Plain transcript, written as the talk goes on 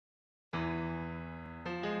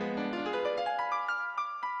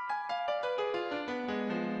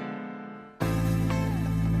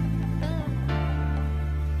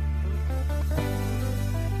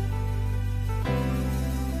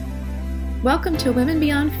Welcome to Women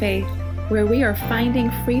Beyond Faith, where we are finding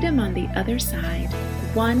freedom on the other side,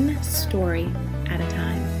 one story at a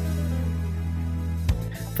time.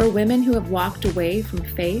 For women who have walked away from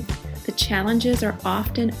faith, the challenges are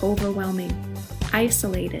often overwhelming.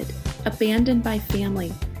 Isolated, abandoned by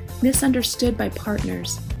family, misunderstood by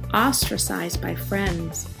partners, ostracized by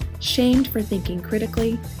friends, shamed for thinking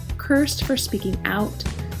critically, cursed for speaking out,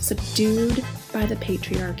 subdued by the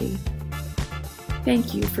patriarchy.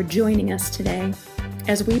 Thank you for joining us today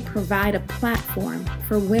as we provide a platform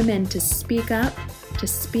for women to speak up, to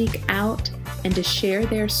speak out, and to share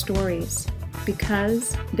their stories,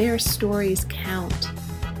 because their stories count.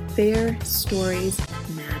 Their stories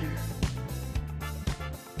matter.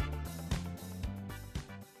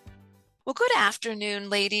 Well, good afternoon,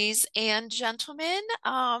 ladies and gentlemen.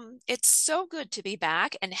 It's so good to be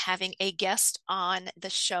back and having a guest on the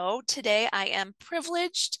show. Today, I am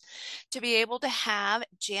privileged to be able to have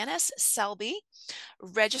Janice Selby,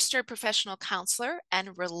 registered professional counselor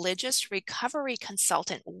and religious recovery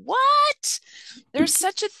consultant. What? There's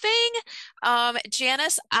such a thing.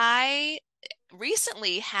 Janice, I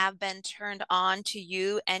recently have been turned on to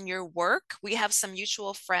you and your work. We have some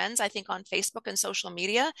mutual friends, I think, on Facebook and social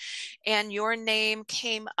media, and your name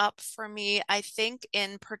came up for me, I think,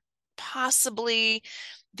 in possibly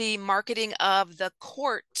the marketing of the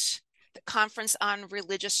court, the conference on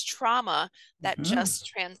religious trauma that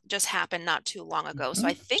Mm-hmm. just happened not too long ago. So Mm-hmm.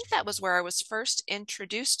 I think that was where I was first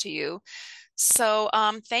introduced to you. So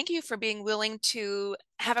thank you for being willing to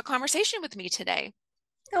have a conversation with me today.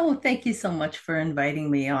 Oh, thank you so much for inviting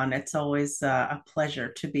me on. It's always a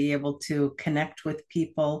pleasure to be able to connect with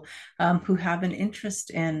people who have an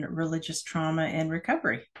interest in religious trauma and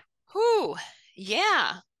recovery. Who?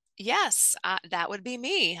 Yeah. Yes, that would be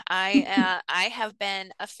me. I have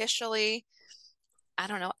been officially, I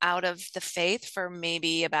don't know, out of the faith for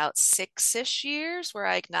maybe about 6-ish years, where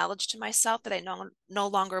I acknowledged to myself that I no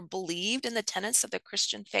longer believed in the tenets of the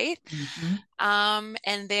Christian faith. Mm-hmm.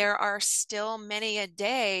 And there are still many a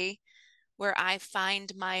day where I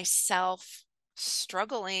find myself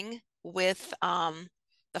struggling with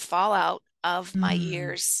the fallout of my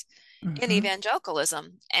years in Mm-hmm.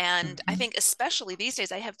 evangelicalism. And I Mm-hmm. think, especially these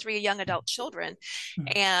days, I have 3 young adult children,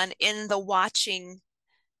 and in the watching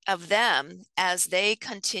of them as they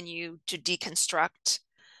continue to deconstruct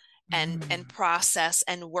and Mm-hmm. process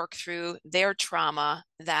and work through their trauma,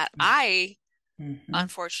 that I Mm-hmm.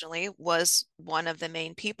 unfortunately was one of the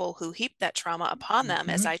main people who heaped that trauma upon them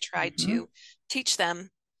as Mm-hmm. I tried Mm-hmm. to teach them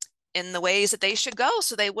in the ways that they should go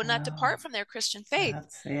so they would not Oh, depart from their Christian faith.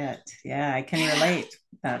 that's it. Yeah, I can Yeah. relate.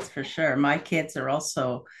 That's for sure. My kids are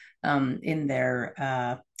also in their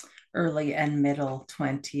early and middle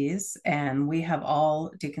 20s, and we have all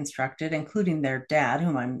deconstructed, including their dad,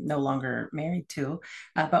 whom I'm no longer married to,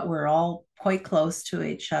 but we're all quite close to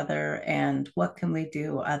each other. And what can we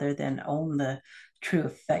do other than own the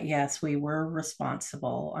truth that, yes, we were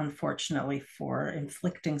responsible, unfortunately, for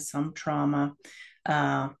inflicting some trauma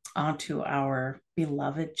onto our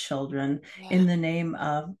beloved children Yeah. in the name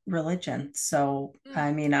of religion. So, Mm.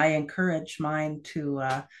 I mean, I encourage mine to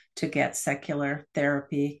get secular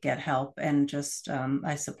therapy, get help, and just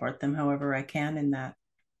I support them however I can in that.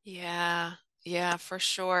 Yeah. Yeah, for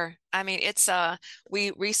sure. I mean,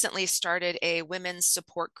 we recently started a women's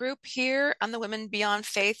support group here on the Women Beyond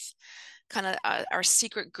Faith, kind of our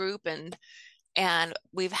secret group, and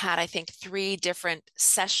we've had, I think, 3 different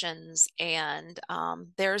sessions, and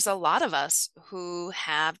there's a lot of us who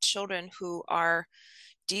have children who are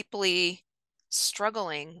deeply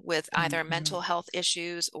struggling with either Mm-hmm. mental health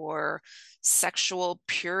issues or sexual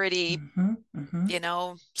purity, Mm-hmm.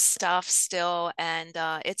 Mm-hmm. stuff still. And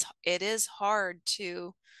it is hard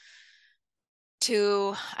to,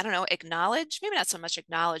 I don't know, acknowledge, maybe not so much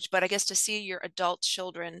acknowledge, but I guess to see your adult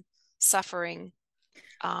children suffering,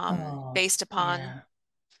 Oh, based upon, yeah,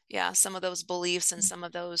 yeah, some of those beliefs and some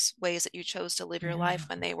of those ways that you chose to live your life yeah.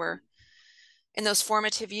 when they were in those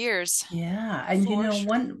formative years. Yeah, and For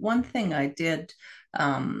sure. one thing I did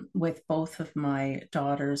with both of my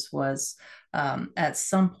daughters was at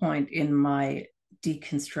some point in my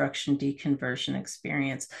deconstruction, deconversion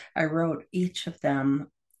experience, I wrote each of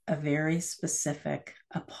them a very specific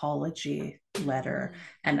apology letter, Mm,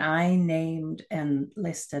 and I named and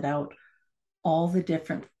listed out all the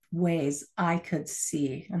different ways I could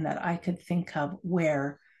see and that I could think of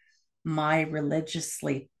where my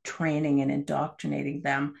religiously training and indoctrinating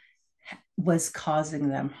them was causing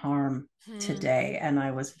them harm mm, today. And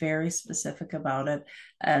I was very specific about it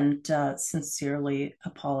and sincerely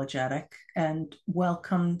apologetic and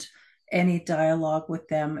welcomed any dialogue with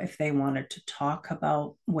them if they wanted to talk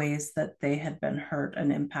about ways that they had been hurt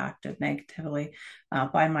and impacted negatively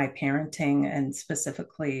by my parenting, and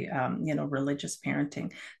specifically, religious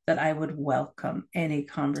parenting, that I would welcome any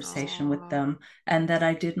conversation with Oh, them, and that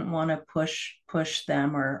I didn't want to push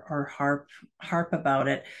them or harp about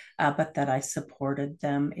it, but that I supported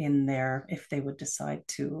them in their, if they would decide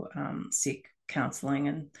to seek counseling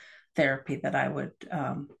and therapy, that I would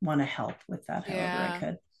want to help with that however I yeah,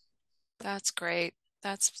 could. that's great.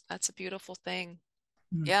 That's a beautiful thing.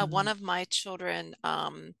 Yeah, one Mm-hmm. of my children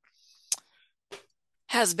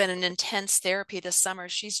has been in intense therapy this summer.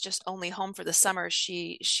 She's just only home for the summer.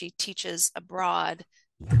 She teaches abroad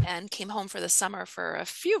and came home for the summer for a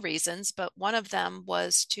few reasons, but one of them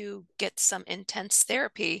was to get some intense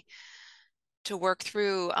therapy to work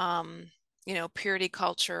through purity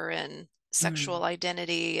culture and sexual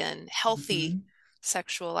identity and healthy Mm-hmm.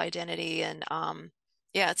 sexual identity. And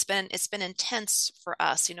yeah, it's been intense for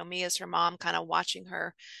us, me as her mom, kind of watching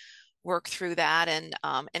her work through that.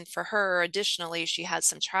 And for her, additionally, she had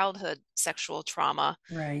some childhood sexual trauma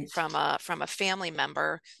Right. from a family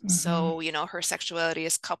member. Mm-hmm. So, her sexuality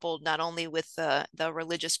is coupled not only with the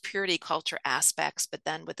religious purity culture aspects, but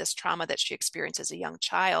then with this trauma that she experienced as a young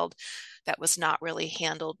child that was not really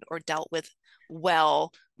handled or dealt with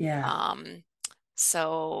well. Yeah. Um,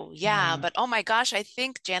 so yeah, Yeah. but oh my gosh, I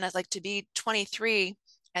think Janice, like to be 23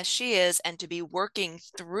 as she is and to be working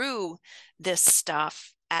through this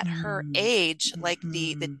stuff at her age, like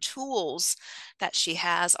the Mm-hmm. tools that she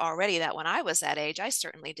has already that when I was that age, I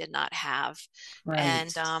certainly did not have. Right.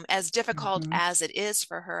 And as difficult Mm-hmm. as it is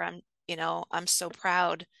for her, I'm so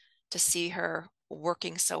proud to see her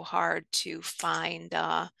working so hard to find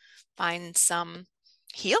some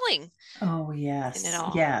healing Oh, in it yes,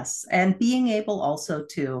 all. yes. And being able also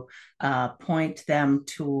to point them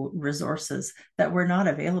to resources that were not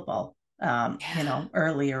available, Yeah.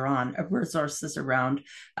 earlier on, resources around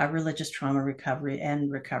religious trauma recovery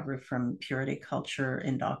and recovery from purity culture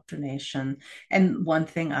indoctrination. And one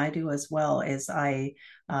thing I do as well is I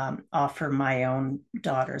offer my own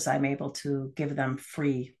daughters, I'm able to give them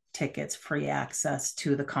free tickets, free access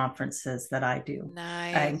to the conferences that I do, in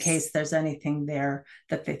Nice. case there's anything there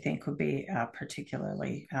that they think would be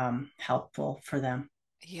particularly helpful for them.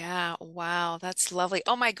 Yeah, wow, that's lovely.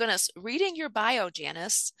 Oh my goodness, reading your bio,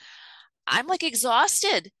 Janice, I'm like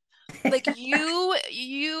exhausted. Like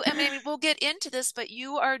I mean, we'll get into this, but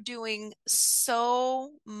you are doing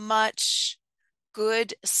so much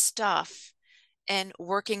good stuff and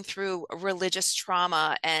working through religious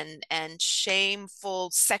trauma and shameful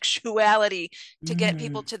sexuality to get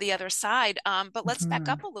people Mm, to the other side. But let's back mhm,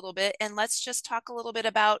 up a little bit and let's just talk a little bit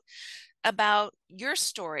about your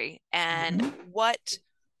story and mhm, what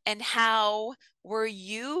and how were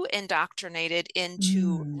you indoctrinated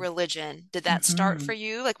into mm, religion? Did that start for mhm.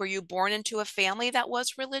 you? Like, were you born into a family that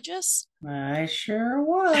was religious? I sure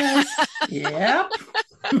was. Yep.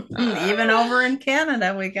 Even over in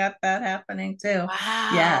Canada, we got that happening too.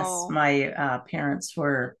 Yes, Wow. my parents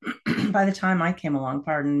were, by the time I came along,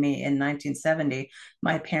 pardon me, in 1970,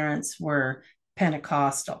 my parents were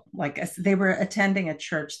Pentecostal. Like they were attending a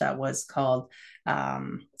church that was called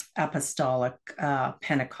Apostolic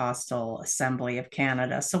Pentecostal Assembly of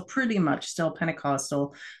Canada. So pretty much still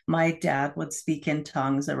Pentecostal. My dad would speak in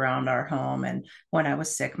tongues around our home. And when I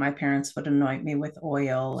was sick, my parents would anoint me with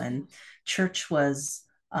oil. And church was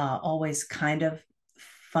always kind of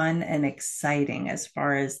fun and exciting as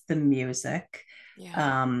far as the music.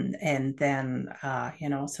 Yeah. And then,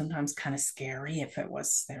 sometimes kind of scary if it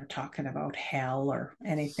was they're talking about hell or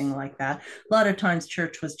anything like that. A lot of times,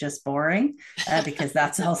 church was just boring because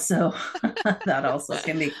that's also that also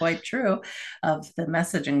can be quite true of the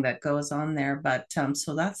messaging that goes on there. But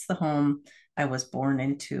so that's the home I was born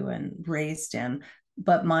into and raised in.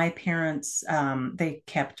 But my parents, they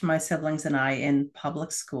kept my siblings and I in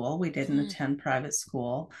public school. We didn't Hmm. attend private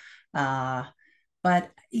school. Uh,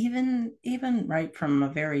 but even right from a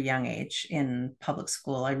very young age in public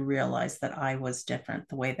school, I realized that I was different.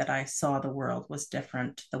 The way that I saw the world was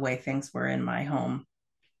different. The way things were in my home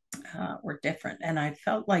were different, and I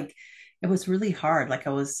felt like it was really hard. Like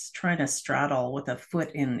I was trying to straddle with a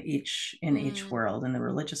foot in each Mm. world, in the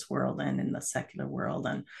religious world and in the secular world,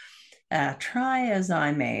 and try as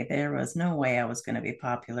I may, there was no way I was going to be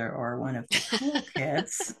popular or one of the cool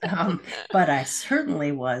kids. But I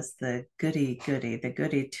certainly was the goody, the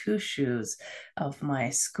goody two shoes of my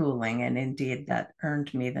schooling. And indeed, that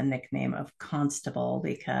earned me the nickname of Constable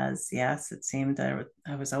because, yes, it seemed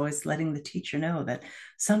I was always letting the teacher know that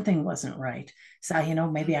something wasn't right. So,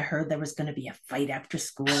 maybe I heard there was going to be a fight after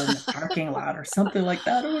school in the parking lot or something like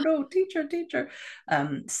that. Oh, no, teacher, teacher.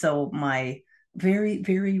 So my very,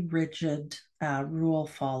 very rigid rule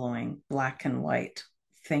following, black and white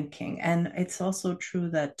thinking. And it's also true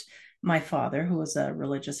that my father, who was a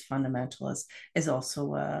religious fundamentalist, is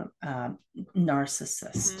also a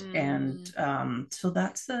narcissist. And so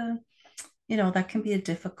that can be a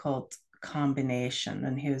difficult combination.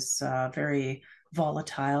 And he was very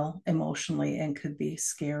volatile emotionally and could be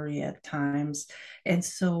scary at times. And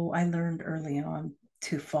so I learned early on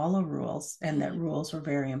to follow rules, and that rules were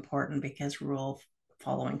very important because rule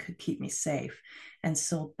following could keep me safe. And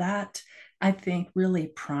so that, I think, really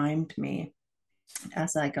primed me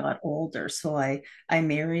as I got older. So I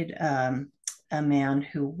married a man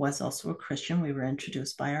who was also a Christian. We were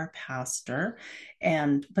introduced by our pastor,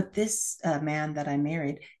 but this man that I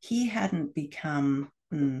married, he hadn't become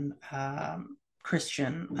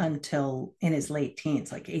Christian until in his late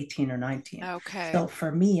teens, like 18 or 19. Okay. So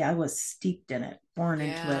for me, I was steeped in it, born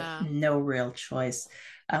into it, Yeah. no real choice.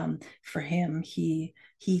 For him, he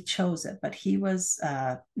chose it, but he was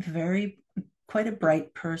very quite a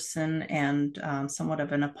bright person and somewhat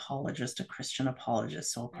of an apologist, a Christian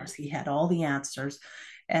apologist. So, of course, he had all the answers.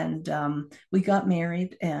 And we got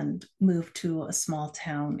married and moved to a small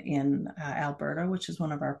town in Alberta, which is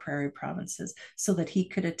one of our prairie provinces, so that he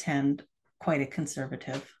could attend quite a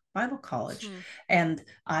conservative Bible college. And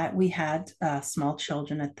we had small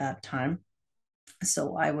children at that time.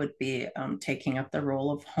 So I would be taking up the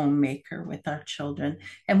role of homemaker with our children.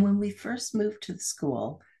 And when we first moved to the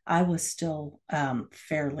school, I was still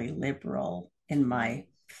fairly liberal in my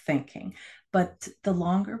thinking. But the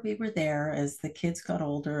longer we were there, as the kids got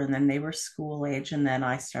older and then they were school age, and then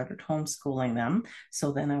I started homeschooling them.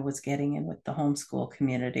 So then I was getting in with the homeschool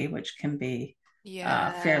community, which can be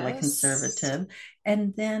fairly conservative.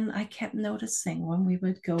 And then I kept noticing when we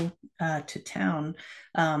would go to town,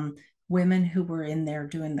 women who were in there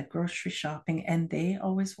doing the grocery shopping, and they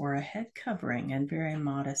always wore a head covering and very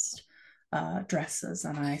modest dresses.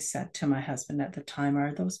 And I said to my husband at the time,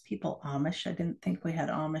 "Are those people Amish? I didn't think we had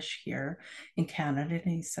Amish here in Canada."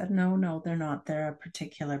 And he said, "No, they're not. They're a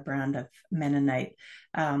particular brand of Mennonite.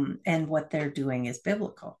 And what they're doing is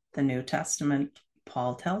biblical. The New Testament,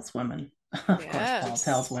 Paul tells women." Of course, Paul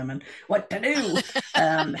tells women what to do,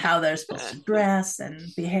 how they're supposed to dress and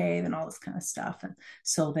behave and all this kind of stuff. And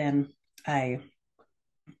so then I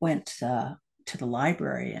went to the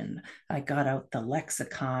library and I got out the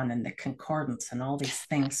lexicon and the concordance and all these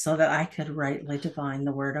things so that I could rightly divine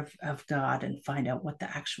the word of God and find out what the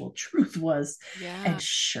actual truth was. Yeah. And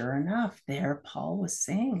sure enough, there Paul was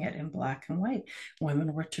saying it in black and white.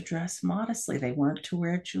 Women were to dress modestly. They weren't to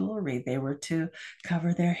wear jewelry. They were to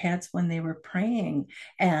cover their heads when they were praying.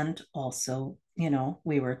 And also,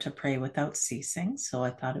 we were to pray without ceasing. So I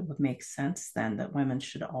thought it would make sense then that women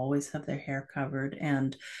should always have their hair covered.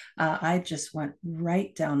 And I just went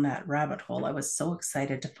right down that rabbit hole. I was so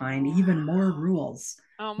excited to find even more rules.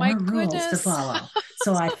 Oh my rules to goodness. follow.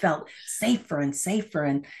 So I felt safer and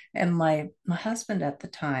safer. And my husband at the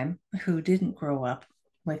time, who didn't grow up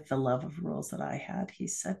with the love of rules that I had, he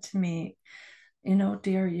said to me,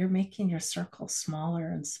 "Dear, you're making your circle smaller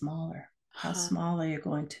and smaller. How small are you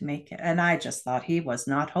going to make it?" And I just thought he was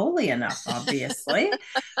not holy enough, obviously.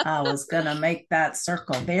 I was going to make that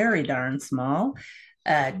circle very darn small.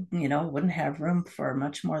 Wouldn't have room for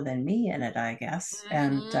much more than me in it, I guess.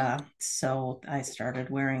 And so I started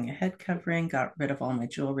wearing a head covering, got rid of all my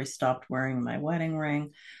jewelry, stopped wearing my wedding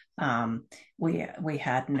ring. We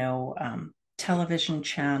had no television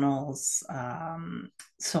channels.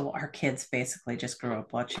 So our kids basically just grew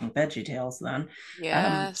up watching VeggieTales then.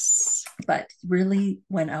 Yes. But really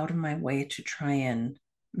went out of my way to try and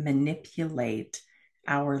manipulate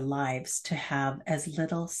our lives to have as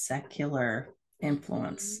little secular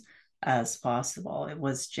influence as possible. It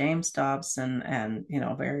was James Dobson and,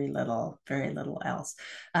 very little else.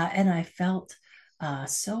 And I felt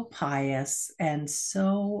so pious and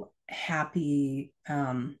so happy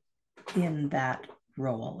in that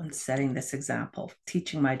role and setting this example,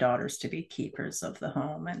 teaching my daughters to be keepers of the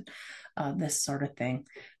home and this sort of thing.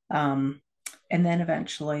 And then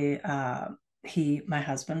eventually, my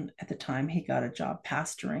husband at the time, he got a job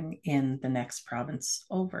pastoring in the next province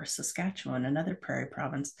over, Saskatchewan, another prairie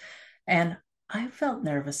province. And I felt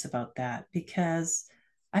nervous about that because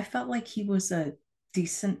I felt like he was a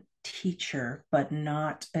decent teacher, but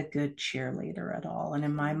not a good cheerleader at all. And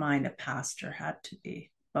in my mind, a pastor had to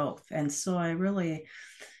be both. And so I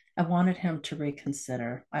wanted him to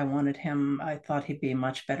reconsider. I thought he'd be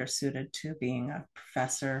much better suited to being a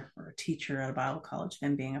professor or a teacher at a Bible college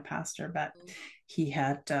than being a pastor. But he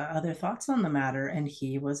had other thoughts on the matter, and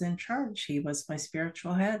he was in charge. He was my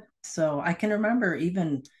spiritual head. So I can remember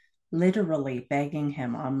even literally begging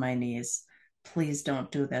him on my knees, please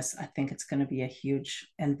don't do this. I think it's going to be a huge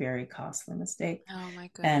and very costly mistake. Oh my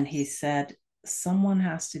And he goodness. said, someone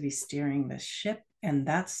has to be steering this ship, and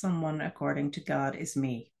that someone, according to God, is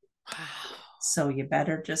me. Wow. So you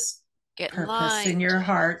better just Get in purpose in line. your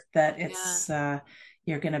heart that Yeah.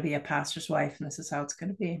 you're going to be a pastor's wife, and this is how it's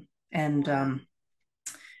going to be. And Wow.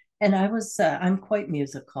 I'm quite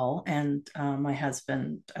musical, and my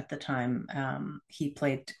husband at the time, he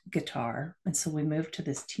played guitar, and so we moved to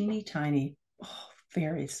this teeny tiny, oh,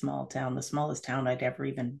 very small town, the smallest town I'd ever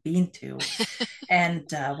even been to. And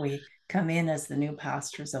we come in as the new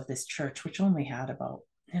pastors of this church, which only had about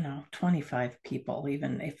 25 people,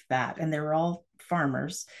 even if that, and they were all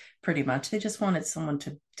farmers pretty much. They just wanted someone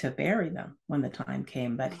to bury them when the time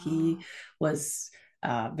came, but he Oh. was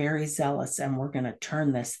very zealous, and we're going to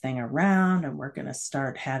turn this thing around, and we're going to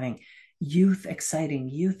start having exciting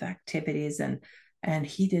youth activities. And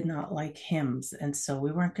he did not like hymns, and so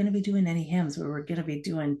we weren't going to be doing any hymns. We were going to be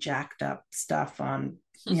doing jacked up stuff on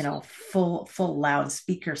full loud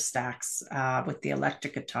speaker stacks with the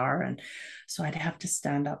electric guitar. And so I'd have to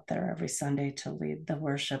stand up there every Sunday to lead the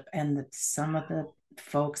worship, and some of the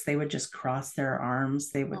folks, they would just cross their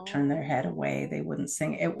arms, they would turn their head away, they wouldn't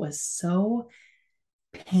sing. It was so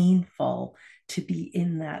painful to be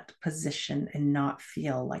in that position and not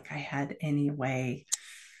feel like I had any way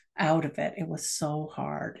out of it. It was so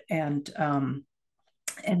hard. And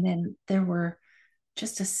then there were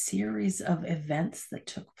just a series of events that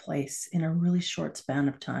took place in a really short span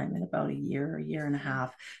of time, in about a year and a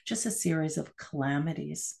half, just a series of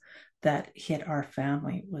calamities that hit our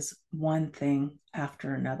family. It was one thing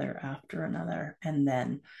after another after another. And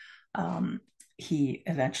then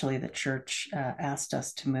the church asked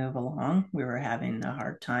us to move along. We were having a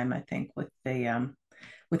hard time, I think, with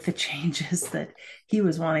the changes that he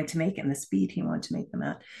was wanting to make and the speed he wanted to make them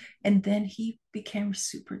at. And then he became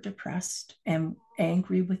super depressed and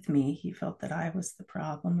angry with me. He felt that I was the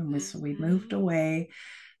problem. And so we moved away,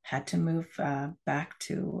 had to move back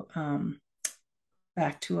to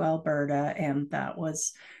Alberta. And that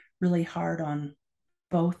was really hard on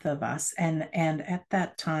both of us. And at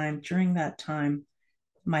that time, during that time,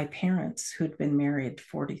 my parents, who'd been married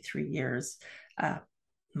 43 years, uh,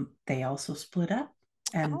 they also split up.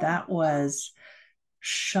 And Oh my that was gosh.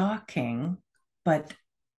 shocking, but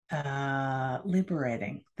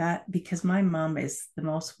liberating. That, because my mom is the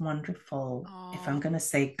most wonderful, if I'm Oh, going to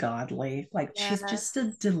say godly, like she's just a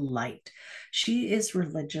yes. delight. She is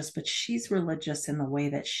religious, but she's religious in the way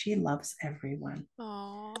that she loves everyone,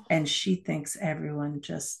 Oh, and she thinks everyone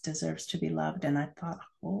just deserves to be loved. And I thought,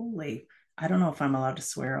 holy, I don't know if I'm allowed to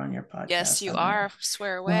swear on your yes, podcast. I you don't know. are.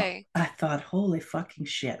 Swear Well, away. I thought, holy fucking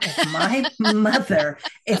shit. If my mother,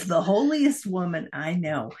 if the holiest woman I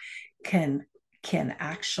know can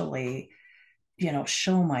actually,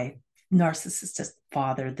 show my narcissistic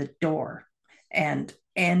father the door and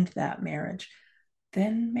end that marriage,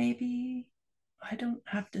 then maybe I don't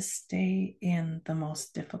have to stay in the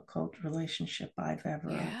most difficult relationship I've ever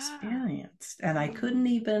Yeah. experienced. And I couldn't Mm.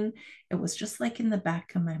 even, it was just like in the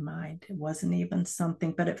back of my mind. It wasn't even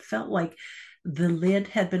something, but it felt like the lid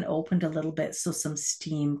had been opened a little bit so some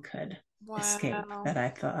steam could escape. Wow. That I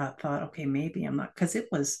thought, okay, maybe I'm not,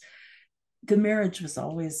 because the marriage was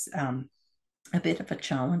always a bit of a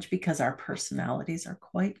challenge because our personalities are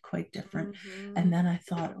quite different. And Hmm. then I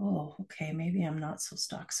thought, oh, okay, maybe I'm not so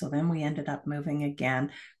stuck. So then we ended up moving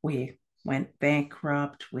again. We went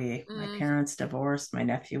bankrupt. My Mm. parents divorced. My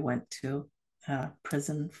nephew went to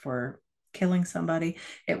prison for killing somebody.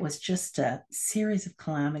 It was just a series of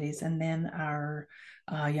calamities. And then our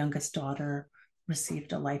youngest daughter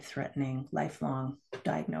received a life-threatening, lifelong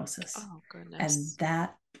diagnosis. Oh, And goodness.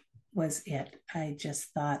 that was it. I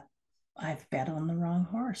just thought, I've bet on the wrong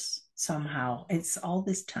horse somehow. It's all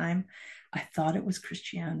this time. I thought it was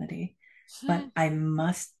Christianity, but Hmm. I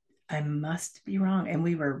must be wrong. And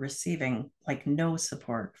we were receiving like no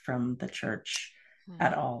support from the church Hmm.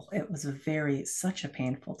 at all. It was such a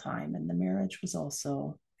painful time. And the marriage was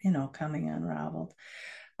also, coming unraveled.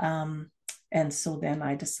 Um, and so then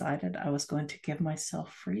I decided I was going to give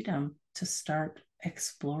myself freedom to start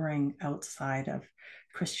exploring outside of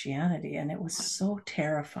Christianity. And it was so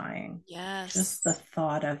terrifying. Just the Yes.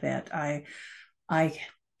 thought of it. I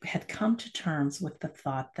had come to terms with the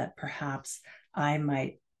thought that perhaps I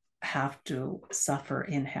might have to suffer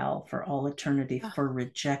in hell for all eternity for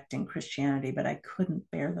rejecting Christianity, but I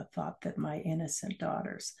couldn't bear the thought that my innocent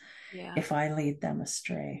daughters, if I lead them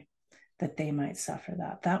astray, that they might suffer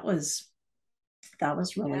that. That was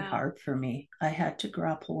really hard for me. I had to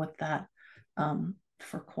grapple with that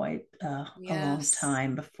for quite a long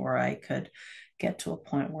time before I could get to a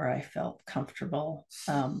point where I felt comfortable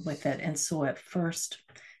with it. And so at first,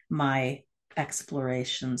 my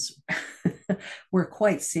explorations were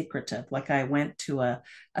quite secretive. Like I went to a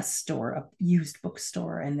store, a used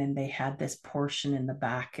bookstore, and then they had this portion in the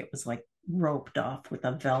back. It was like roped off with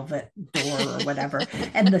a velvet door or whatever.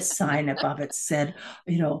 And the sign above it said,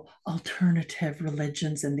 you know, alternative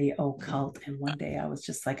religions and the occult. And one day I was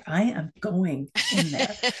just like, I am going in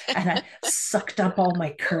there. And I sucked up all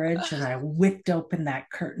my courage and I whipped open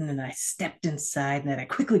that curtain and I stepped inside. And then I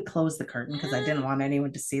quickly closed the curtain because I didn't want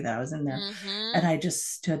anyone to see that I was in there. And I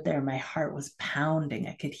just stood there. My heart was pounding.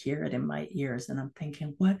 I could hear it in my ears. And I'm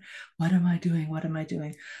thinking, what am I doing? What am I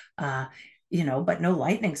doing? You know, but no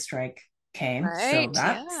lightning strike came. So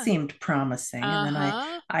that seemed promising. And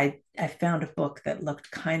then I found a book that looked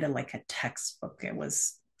kind of like a textbook. It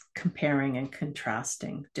was comparing and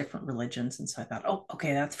contrasting different religions. And so I thought, oh,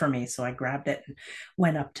 okay, that's for me. So I grabbed it and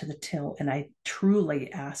went up to the till and I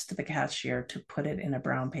truly asked the cashier to put it in a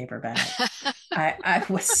brown paper bag. I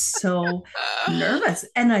was so nervous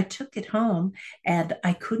and I took it home and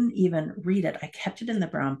I couldn't even read it. I kept it in the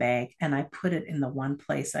brown bag and I put it in the one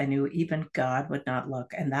place I knew even God would not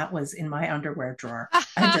look. And that was in my underwear drawer.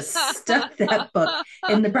 I just stuck that book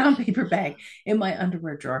in the brown paper bag in my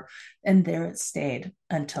underwear drawer. And there it stayed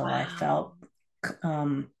until I felt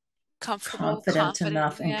confident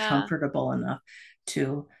enough and comfortable enough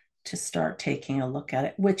to start taking a look at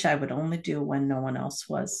it, which I would only do when no one else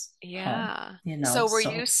was home, you know. So were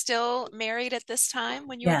you still married at this time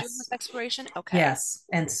when you were doing this exploration? Okay. Yes.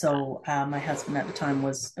 And so my husband at the time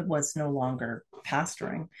was no longer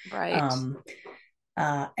pastoring. Right.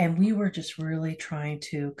 And we were just really trying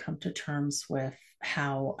to come to terms with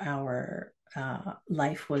how our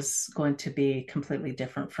life was going to be completely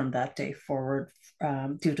different from that day forward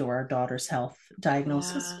due to our daughter's health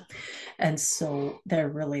diagnosis. And so there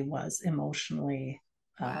really was emotionally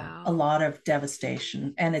a lot of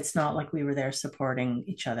devastation. And it's not like we were there supporting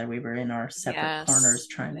each other. We were in our separate corners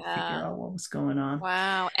trying to figure out what was going on.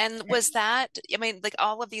 Wow. And was that, I mean, like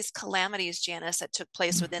all of these calamities, Janice, that took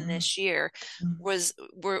place within this year,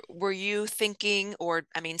 were you thinking, or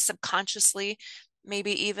I mean, subconsciously,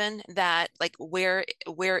 maybe even that, like, where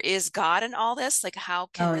is God in all this? Like, how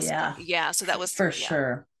can this so that was for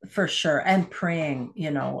sure. And praying,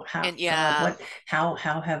 you know, God, how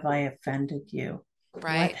have I offended you?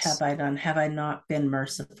 What have I done? Have I not been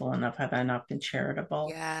merciful enough? Have I not been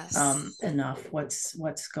charitable enough?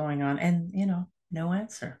 What's going on? And you know, no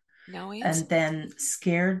answer. And then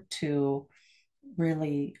scared to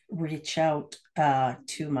really reach out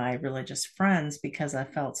to my religious friends because I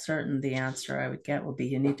felt certain the answer I would get would be,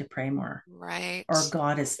 you need to pray more. Right. Or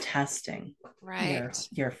God is testing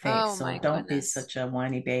your faith. So don't be such a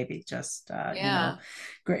whiny baby. Just, you know,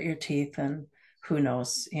 grit your teeth and who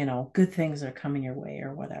knows, you know, good things are coming your way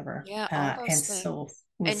or whatever. And things. So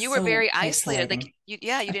and you were very isolated. Like you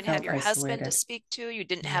didn't have your husband to speak to. You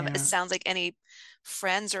didn't have, it sounds like, any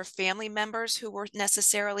friends or family members who were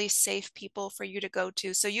necessarily safe people for you to go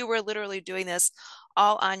to. So you were literally doing this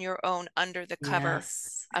all on your own under the cover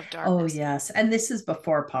of darkness. Oh, yes. And this is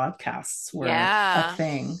before podcasts were a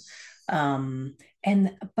thing.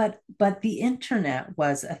 But the internet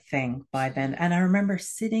was a thing by then. And I remember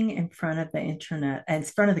sitting in front of the internet and in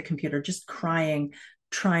front of the computer, just crying,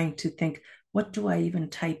 trying to think, what do I even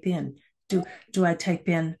type in? Do I type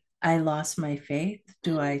in, I lost my faith?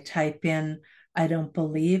 Do I type in, I don't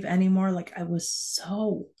believe anymore? Like I was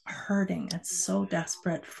so hurting and so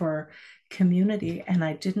desperate for community, and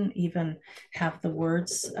I didn't even have the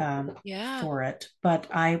words for it. But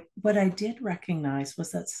what I did recognize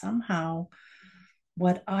was that somehow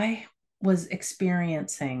what I was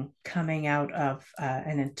experiencing coming out of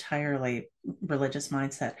an entirely religious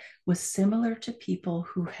mindset was similar to people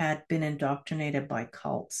who had been indoctrinated by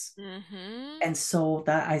cults. And so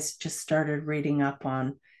that I just started reading up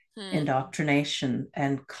on indoctrination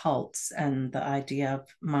and cults and the idea of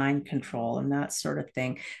mind control and that sort of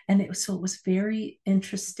thing. And it was very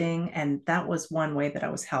interesting. And that was one way that I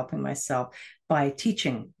was helping myself by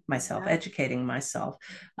teaching myself, educating myself,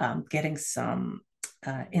 getting some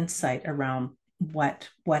insight around what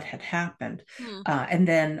had happened. And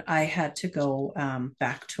then I had to go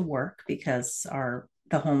back to work because our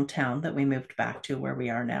the hometown that we moved back to where we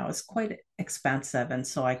are now is quite expensive. And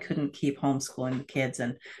so I couldn't keep homeschooling the kids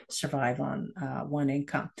and survive on one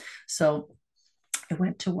income. So I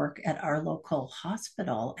went to work at our local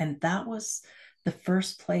hospital, and that was the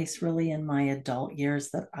first place really in my adult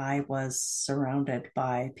years that I was surrounded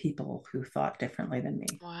by people who thought differently than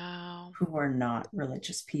me, Wow. who were not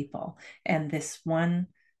religious people. And this one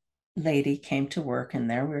lady came to work in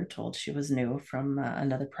there. We were told she was new from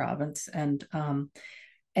another province, and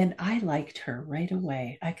I liked her right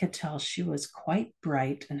away. I could tell she was quite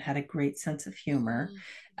bright and had a great sense of humor.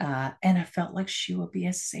 Mm. And I felt like she would be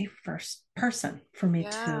a safe first person for me Yeah.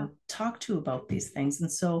 to talk to about these things.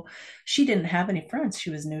 And so she didn't have any friends. She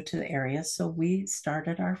was new to the area. So we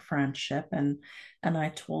started our friendship, and I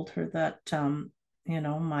told her that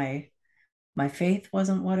my faith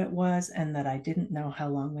wasn't what it was, and that I didn't know how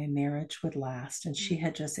long my marriage would last. And she Mm.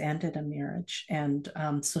 had just ended a marriage, and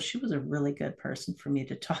so she was a really good person for me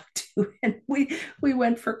to talk to. And we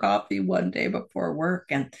went for coffee one day before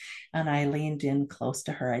work, and I leaned in close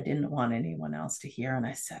to her. I didn't want anyone else to hear, and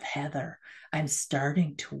I said, "Heather, I'm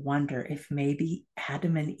starting to wonder if maybe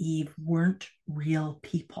Adam and Eve weren't real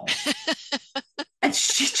people." And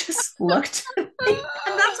she just looked at me,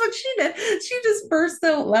 and that's what she did. She just burst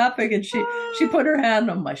out laughing, and she put her hand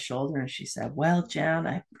on my shoulder and she said, "Well,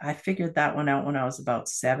 Jan, I figured that one out when I was about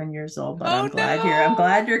 7 years old, but Oh I'm no.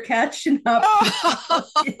 glad you're catching up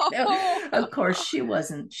now." Of course, Oh. she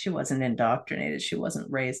wasn't indoctrinated. She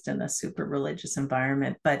wasn't raised in a super religious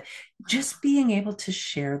environment, but just being able to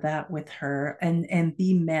share that with her, and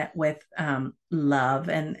be met with love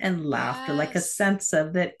and laughter, like a Yes. sense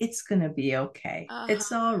of that it's going to be okay.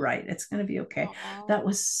 It's Uh-huh. all right. It's going to be okay. Oh. That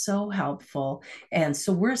was so helpful. And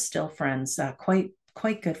so we're still friends, quite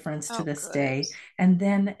good friends to Oh, this good. day. And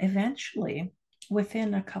then eventually,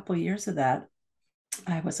 within a couple of years of that,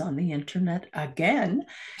 I was on the internet again,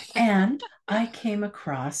 and I came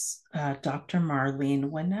across Dr. Marlene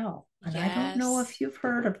Winnell. And I don't know Yes. if you've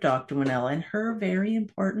heard of Dr. Winnell, and her very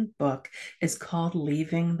important book is called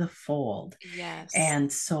Leaving the Fold. Yes.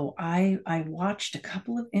 And so I watched a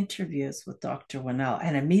couple of interviews with Dr. Winnell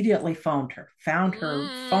and immediately phoned her, found her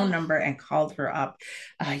phone Mm. number and called her up.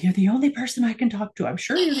 "You're the only person I can talk to. I'm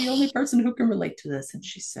sure you're the only person who can relate to this." And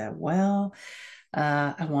she said, "Well,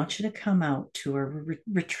 I want you to come out to a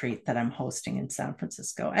retreat that I'm hosting in San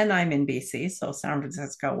Francisco." And I'm in BC, so San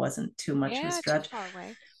Francisco wasn't too much of a Yeah, too stretch, far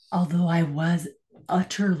away. although I was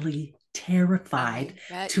utterly terrified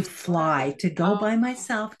I bet to you were. fly, to go Oh, by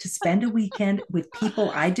myself, to spend a weekend with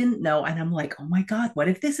people I didn't know. And I'm like, "Oh my God, what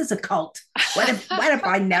if this is a cult? What if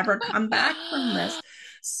I never come back from this?"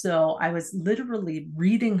 So I was literally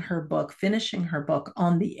reading her book, finishing her book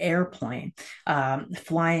on the airplane,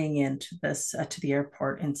 flying into this to the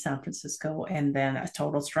airport in San Francisco, and then a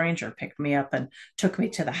total stranger picked me up and took me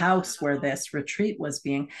to the house where Wow. this retreat was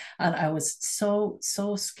being. And I was so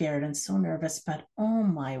scared and so nervous, but oh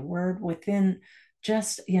my word, within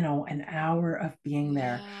just an hour of being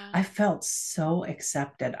there, Yeah. I felt so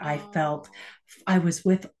accepted. I felt Oh, I was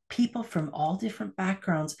with people from all different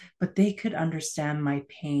backgrounds, but they could understand my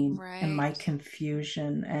pain and right. my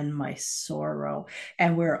confusion and my sorrow,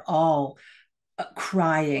 and we're all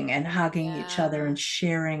crying and hugging each other Yeah. and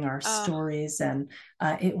sharing our Oh, stories. And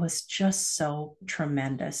it was just so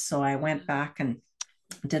tremendous. So I went mm, back and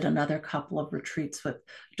did another couple of retreats with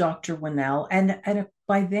Dr. Winnell. And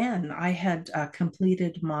by then, I had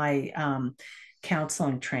completed my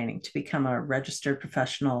counseling training to become a registered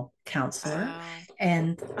professional counselor. wow.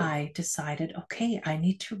 And I decided, okay, I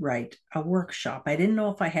need to write a workshop. I didn't know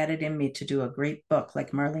if I had it in me to do a great book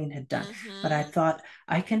like Marlene had done, but I Mm-hmm. thought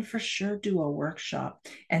I can for sure do a workshop.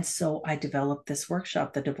 And so I developed this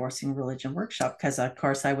workshop, the Divorcing Religion Workshop, because of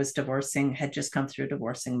course I was had just come through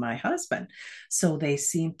divorcing my husband. So they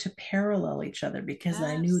seemed to parallel each other because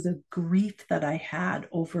I knew Yes. the grief that I had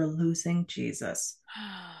over losing Jesus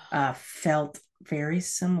felt very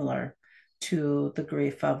similar to the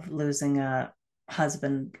grief of losing a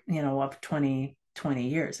husband, of 20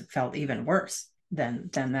 years. It felt even worse than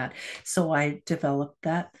that. So I developed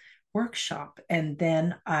that workshop. And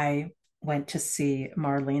then I went to see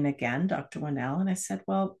Marlene again, Dr. Winnell, and I said,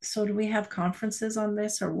 "Well, so do we have conferences on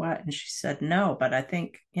this or what?" And she said, "No, but I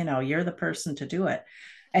think, you're the person to do it."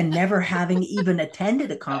 And never having even attended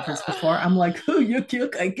a conference before, I'm like, "Oh,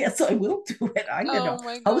 yuck, I guess I will do it. I'm going to Oh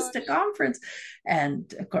my host a gosh. conference."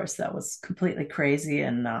 And of course, that was completely crazy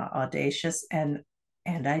and audacious. And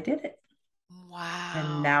I did it. And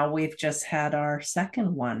Wow. now we've just had our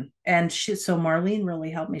second one. And so Marlene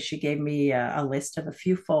really helped me. She gave me a list of a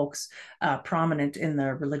few folks prominent in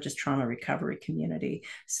the religious trauma recovery community,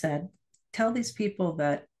 said, "Tell these people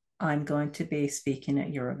that I'm going to be speaking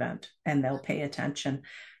at your event and they'll pay attention.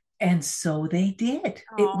 And so they did. It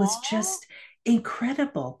was Oh. just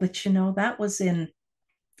incredible. But that was in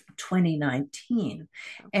 2019.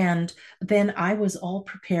 And then I was all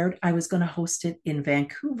prepared. I was going to host it in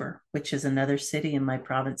Vancouver, which is another city in my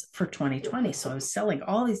province, for 2020. So I was selling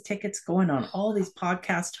all these tickets, going on all these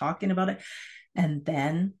podcasts talking about it. And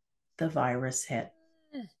then the virus hit.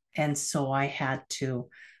 And so I had to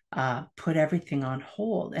put everything on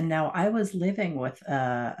hold. And now I was living with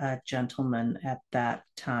a gentleman at that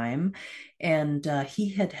time, and he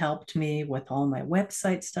had helped me with all my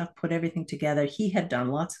website stuff, put everything together. He had done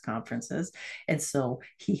lots of conferences. And so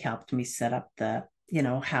he helped me set up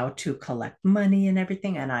how to collect money and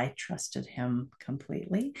everything. And I trusted him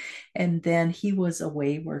completely. And then he was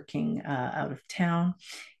away working out of town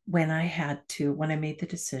when I made the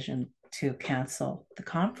decision to cancel the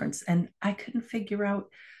conference. And I couldn't figure out,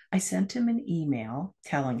 I sent him an email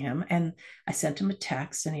telling him, and I sent him a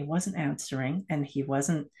text, and he wasn't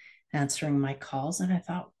answering my calls. And I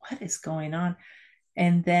thought, what is going on?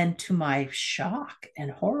 And then to my shock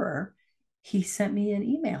and horror, he sent me an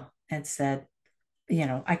email and said,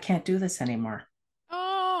 I can't do this anymore.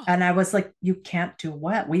 Oh. And I was like, you can't do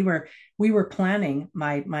what? We were planning.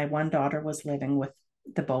 My one daughter was living with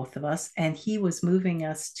the both of us, and he was moving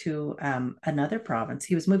us to another province.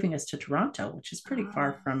 He was moving us to Toronto, which is pretty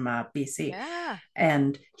far from BC. Yeah.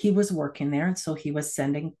 And he was working there, and so he was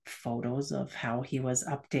sending photos of how he was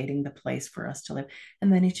updating the place for us to live.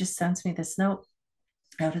 And then he just sends me this note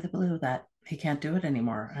out of the blue that he can't do it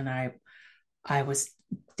anymore. And I was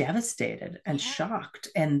devastated and shocked.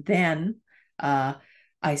 And then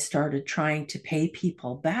I started trying to pay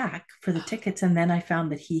people back for the tickets. And then I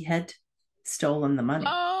found that he had stolen the money.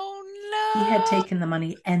 Oh, He had no. taken the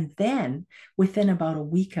money. And then within about a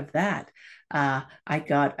week of that, I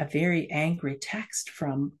got a very angry text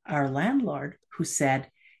from our landlord who said,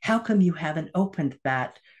 how come you haven't opened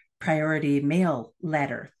that priority mail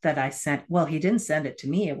letter that I sent? Well, he didn't send it to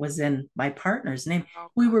me. It was in my partner's name. Oh,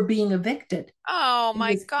 We were being evicted. oh He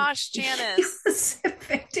my was gosh, he Janice. was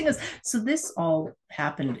evicting us. So this all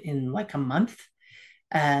happened in like a month.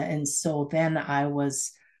 And so then I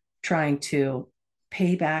was trying to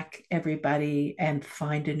pay back everybody and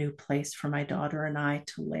find a new place for my daughter and I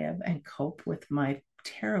to live and cope with my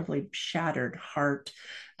terribly shattered heart.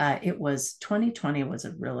 It was 2020 was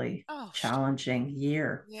a really Oh, challenging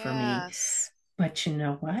year for me. yes. But you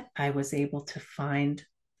know what? I was able to find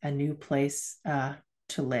a new place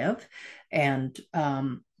to live. And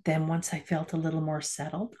then once I felt a little more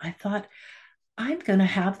settled, I thought, I'm going to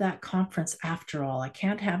have that conference after all. I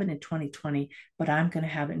can't have it in 2020, but I'm going to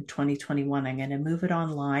have it in 2021. I'm going to move it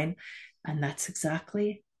online. And that's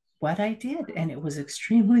exactly what I did. And it was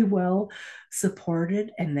extremely well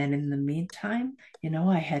supported. And then in the meantime,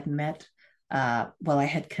 I had I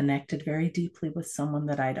had connected very deeply with someone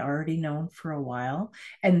that I'd already known for a while.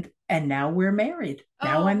 And now we're married.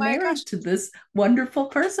 Now Oh I'm my gosh. married to this wonderful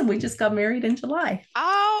person. We just got married in July.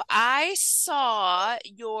 Oh, I saw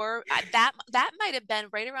your that might have been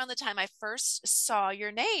right around the time I first saw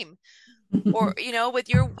your name. Or, with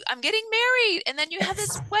your I'm getting married, and then you have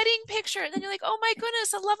this Yes. wedding picture, and then you're like, oh my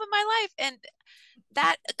goodness, the love of my life. And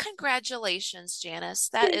that, congratulations, Janice.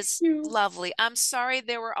 That Thank is you. lovely. I'm sorry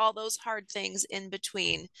there were all those hard things in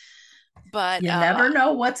between, but You never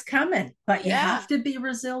know what's coming, but you yeah. have to be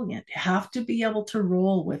resilient. You have to be able to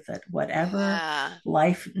roll with it, whatever Yeah.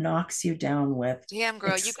 life knocks you down with. Damn,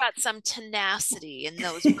 girl, you It's got some tenacity in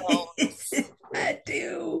those bones. I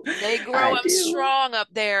do. They grow I them do. strong up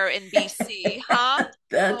there in BC, huh?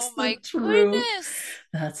 That's Oh the my truth. goodness.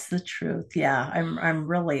 That's the truth. Yeah, I'm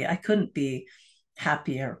really I couldn't be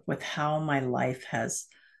happier with how my life has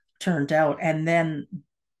turned out. And then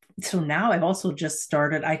so now I've also just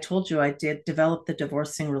started. I told you I did develop the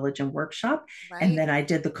Divorcing Religion workshop, and Right. then I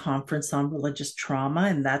did the conference on religious trauma,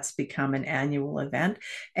 and that's become an annual event.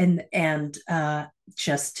 And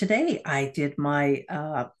just today I did my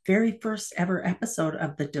very first ever episode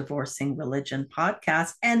of the Divorcing Religion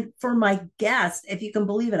podcast. And for my guest, if you can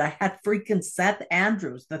believe it, I had freaking Seth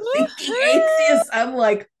Andrews, the thinking Woohoo! atheist. I'm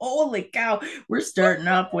like, holy cow, we're starting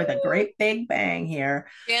up with a great big bang here.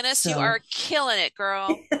 Janice, you So are killing it,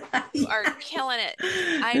 girl. You are yeah, killing it.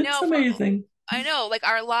 I it's know for amazing. I know, like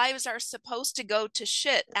our lives are supposed to go to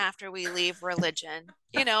shit after we leave religion,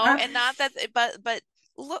 Uh, and not that, but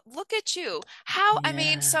look at you. How,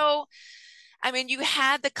 yeah. you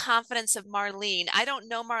had the confidence of Marlene. I don't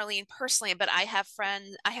know Marlene personally, but I have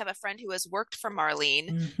a friend who has worked for Marlene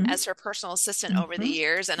Mm-hmm. as her personal assistant over the Mm-hmm.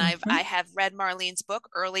 years, and Mm-hmm. I have read Marlene's book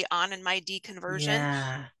early on in my deconversion,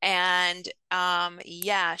 Yeah. and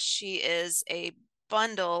yeah, she is a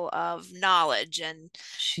bundle of knowledge,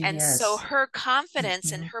 She and so is. her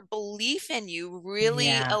confidence and Mhm. her belief in you really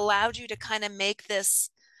Yeah. allowed you to kind of make this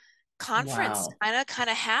conference Wow. kind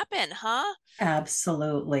of happen, huh?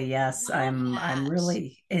 Absolutely, yes. Love I'm that.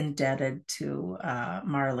 really indebted to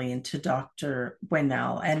Marlene, to Dr.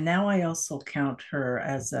 Winnell, and now I also count her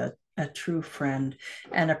as a true friend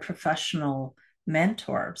and a professional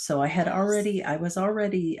mentor. So Yes. I was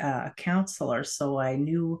already a counselor, so I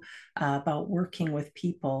knew about working with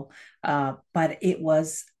people, but it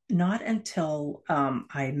was not until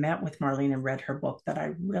I met with Marlene and read her book that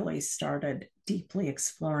I really started deeply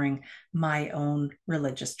exploring my own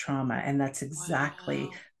religious trauma. And that's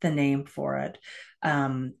exactly Wow. the name for it.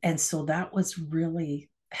 And so that was really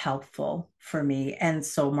helpful for me. And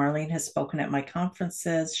so Marlene has spoken at my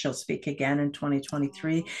conferences. She'll speak again in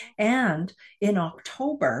 2023. Oh, And in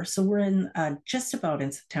October, so we're in just about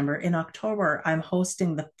in September, in October, I'm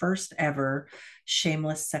hosting the first ever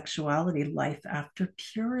Shameless Sexuality Life After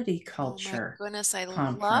Purity oh my Culture goodness, I love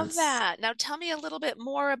conference. that. Now tell me a little bit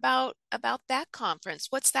more about that conference.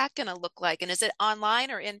 What's that going to look like? And is it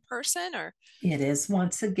online or in person or? It is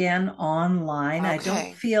once again online. I don't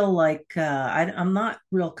Okay. feel like I'm not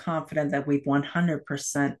real confident that we've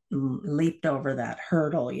 100% leaped over that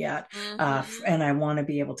hurdle yet. Mm-hmm. And I want to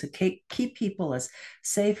be able to keep people as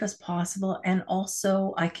safe as possible. And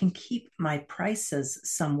also, I can keep my prices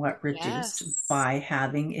somewhat reduced Yes. by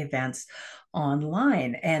having events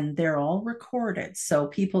online, and they're all recorded. So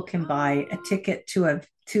people can buy a Oh, ticket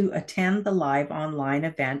to attend the live online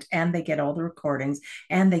event, and they get all the recordings,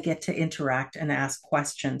 and they get to interact and ask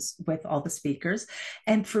questions with all the speakers.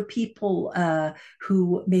 And for people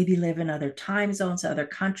who maybe live in other time zones, other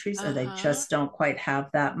countries, or they uh-huh. just don't quite have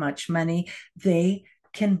that much money, they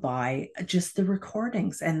can buy just the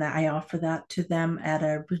recordings, and I offer that to them at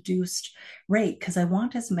a reduced rate because I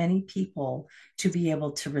want as many people to be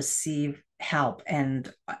able to receive help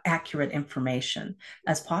and accurate information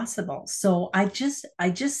as possible. So I just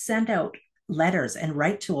send out letters and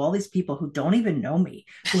write to all these people who don't even know me,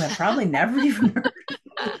 who have probably never even heard of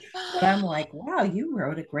me. But I'm like, wow, you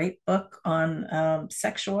wrote a great book on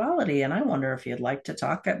sexuality, and I wonder if you'd like to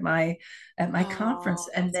talk at my conference.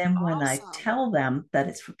 Oh, And that's then when I awesome. tell them that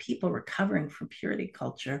it's for people recovering from purity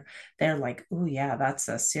culture, they're like, oh yeah, that's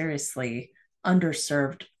a seriously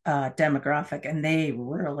underserved demographic, and they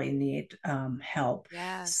really need help.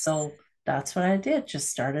 Yes. So that's what I did. Just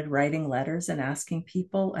started writing letters and asking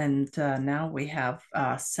people. And now we have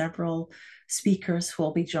several speakers who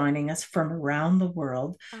will be joining us from around the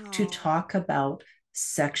world to Oh, talk about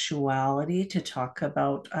sexuality, to talk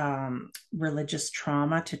about religious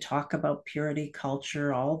trauma, to talk about purity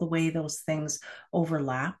culture, all the way those things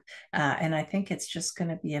overlap. And I think it's just going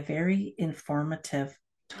to be a very informative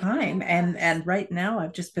time. And yes. right now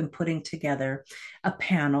I've just been putting together a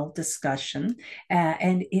panel discussion,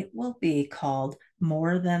 and it will be called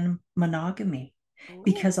More Than Monogamy,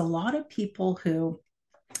 because a Ooh, lot of people who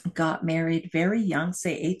got married very young,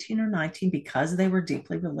 say 18 or 19, because they were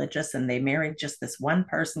deeply religious, and they married just this one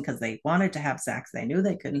person because they wanted to have sex. They knew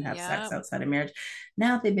they couldn't have sex yep. outside of marriage.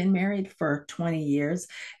 Now they've been married for 20 years,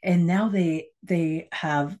 and now they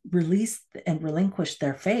have released and relinquished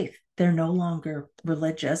their faith. They're no longer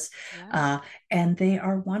religious, Yeah. uh, and they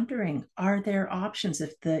are wondering, are there options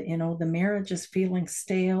if the marriage is feeling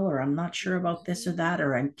stale, or I'm not sure about this or that, Mhm.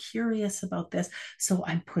 or I'm curious about this. So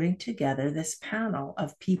I'm putting together this panel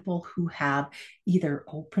of people who have either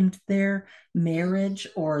opened their marriage,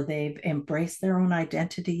 Mhm. or they've embraced their own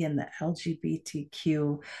identity in the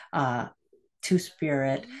LGBTQ uh, two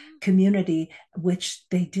spirit Mhm. community, which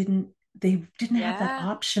they didn't have that Yeah.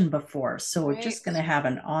 option before. So we're Right. just going to have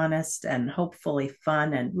an honest and hopefully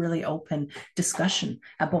fun and really open discussion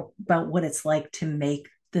about what it's like to make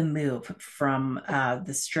the move from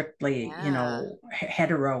the strictly, Yeah.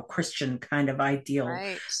 hetero Christian kind of ideal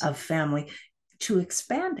Right. of family, to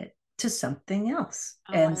expand it to something else.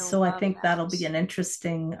 Oh, And I so I love think that'll that. be an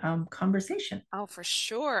interesting conversation. Oh, for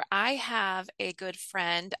sure. I have a good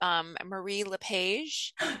friend, Marie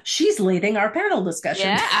LePage. She's leading our panel discussion.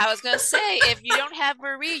 Yeah, I was gonna say if you don't have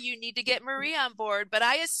Marie, you need to get Marie on board. But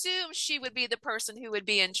I assume she would be the person who would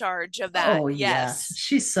be in charge of that. Oh, yes. Yes.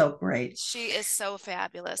 She's so great. She is so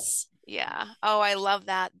fabulous. Yeah. Oh, I love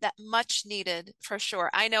that. That much needed for sure.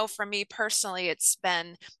 I know for me personally, it's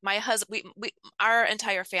been my husband, our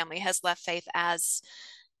entire family has left faith as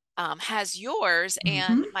has yours.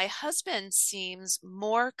 And Mm-hmm. my husband seems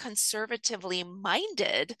more conservatively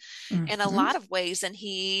minded in a Mm-hmm. lot of ways than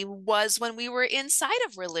he was when we were inside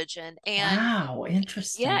of religion. And Wow, yeah,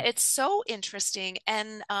 interesting. it's so interesting.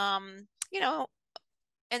 And, and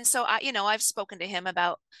so I've spoken to him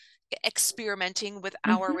about experimenting with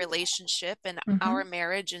our Mm-hmm. relationship and Mm-hmm. our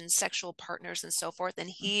marriage and sexual partners and so forth. And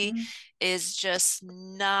he Mm-hmm. is just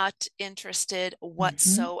not interested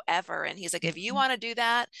Mm-hmm. whatsoever. And he's like, if you Mm-hmm. want to do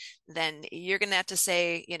that, then you're going to have to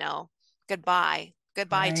say, goodbye,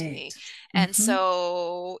 goodbye to Right. me. And Mm-hmm.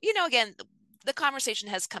 so, again, the conversation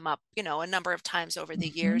has come up, a number of times over the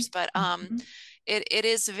Mm-hmm. years, but Mm-hmm. it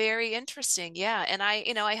is very interesting. Yeah. And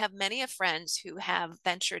I have many of friends who have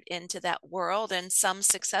ventured into that world, and some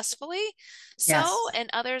successfully so, Yes. and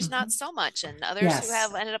others Mm-hmm. not so much, and others who Yes.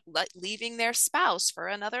 have ended up leaving their spouse for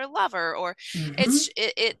another lover, or Mm-hmm.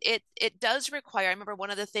 it does require, I remember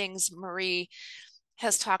one of the things Marie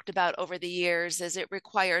has talked about over the years is it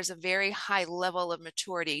requires a very high level of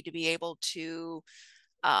maturity to be able to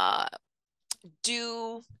uh,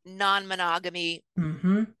 do non-monogamy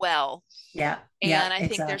Mm-hmm. well. Yeah. Yeah, And I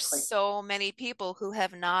think there's exactly. so many people who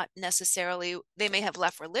have not necessarily, they may have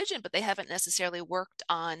left religion, but they haven't necessarily worked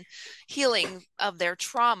on healing of their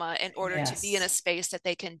trauma in order to be in a Yes. space that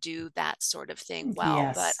they can do that sort of thing well.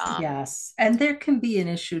 But Yes. Yes. And there can be an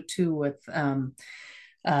issue too with the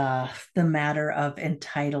matter of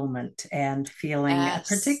entitlement and feeling, yes,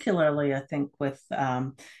 particularly, I think, with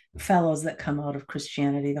fellows that come out of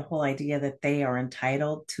Christianity, the whole idea that they are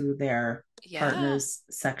entitled to their yeah, partner's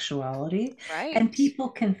sexuality. And right. people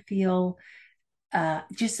can feel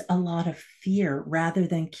just a lot of fear rather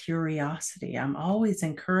than curiosity. I'm always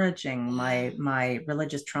encouraging Yeah. my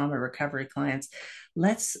religious trauma recovery clients.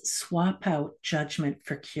 Let's swap out judgment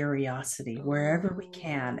for curiosity wherever we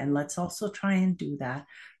can, and Ooh, let's also try and do that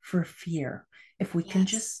for fear. If we can yes,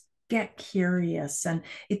 just get curious, and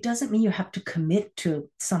it doesn't mean you have to commit to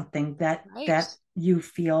something right, that you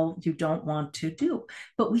feel you don't want to do,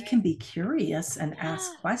 but we right. can be curious and Yeah.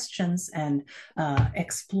 ask questions and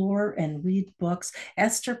explore and read books.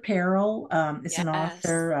 Esther Perel is an Yes.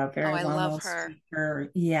 author, a Oh, very I love well-known her. speaker.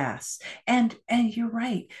 Yes, and you're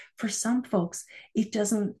right. For some folks, it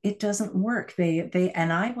doesn't work. They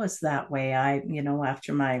and I was that way.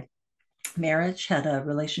 After my marriage had a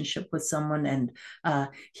relationship with someone, and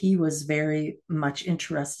he was very much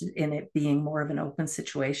interested in it being more of an open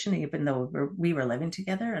situation, even though we were living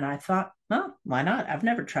together. And I thought, well, why not? I've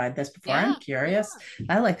never tried this before. I'm Yeah, curious.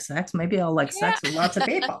 I like sex. Maybe I'll like sex with lots of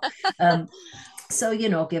yeah. people. um, so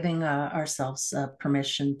giving ourselves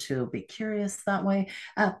permission to be curious that way.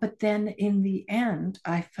 But then in the end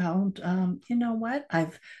I found, you know what,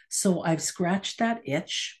 I've scratched that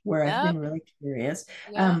itch where I've Yep, been really curious.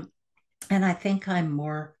 yep, um, and I think I'm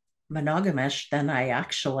more monogamish than I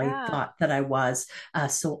actually yeah, thought that I was.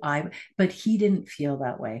 But he didn't feel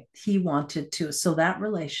that way. He wanted to. So that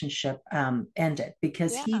relationship ended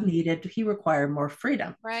because yeah, he required more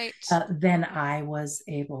freedom right. than I was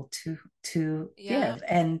able to Yeah. give.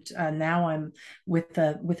 And now I'm with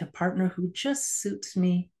a partner who just suits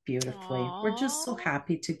me beautifully. We're just so Oh,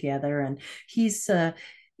 happy together, and he's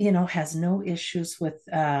has no issues with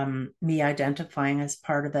me identifying as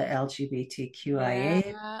part of the LGBTQIA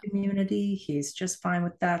yeah. community. He's just fine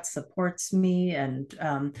with that, supports me, and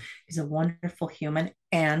he's a wonderful human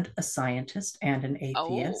and a scientist and an Oh,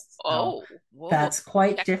 atheist. So oh, whoa. that's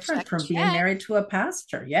quite Check, different check, from being check. married to a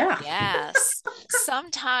pastor. Yeah. Yes.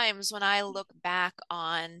 Sometimes when I look back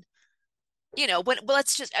on, well,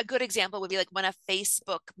 let's just, a good example would be like when a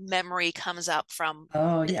Facebook memory comes up from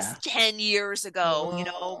Oh, yeah. 10 years ago,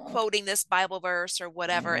 Oh, quoting this Bible verse or I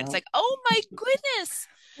whatever. It's know. like, oh my goodness,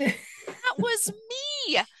 that was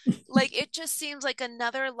me. Like it just seems like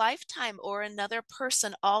another lifetime or another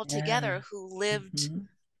person Yeah. altogether who lived Hmm.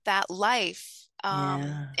 that life.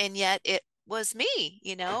 Yeah. And yet it was me,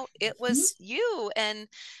 it Hmm. was you. And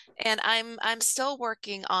I'm still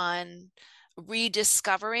working on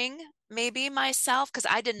rediscovering maybe myself, because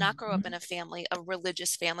I did not grow up in Hmm. a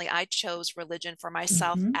religious family. I chose religion for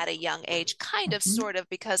myself Hmm. at a young age, kind of, Hmm. sort of,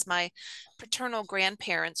 because my paternal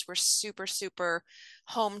grandparents were super, super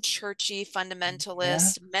home churchy,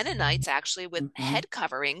 Yeah. fundamentalist Mennonites, actually, with Hmm. head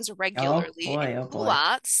coverings Oh regularly boy, and oh boy.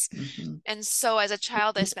 culottes. Hmm. And so as a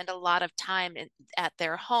child, I spent a lot of time at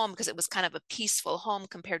their home because it was kind of a peaceful home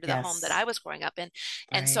compared to the home that Yes. I was growing up in.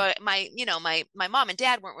 And Right. so my mom and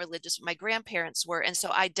dad weren't religious, but my grandparents were. And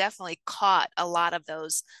so I definitely caught a lot of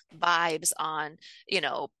those vibes on,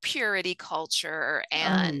 purity culture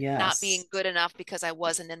Oh, and not being yes. good enough because I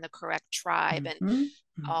wasn't in the correct tribe and Hmm.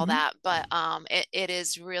 all Hmm. that. But it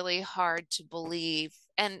is really hard to believe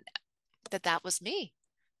and that was me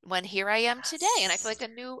when here I am today, and I feel Yes. like a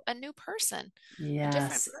new person, a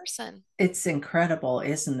different Yes. person. It's incredible,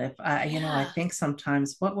 isn't it? I Yeah. think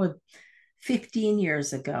sometimes what would 15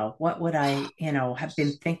 years ago, what would I, have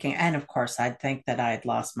been thinking? And of course, I'd think that I had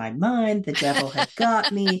lost my mind. The devil had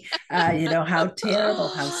got me. How terrible,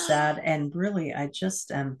 how sad. And really,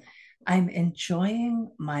 I'm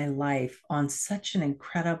enjoying my life on such an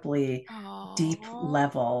incredibly deep Oh,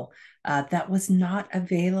 level that was not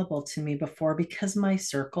available to me before because my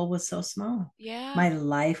circle was so small. yeah, My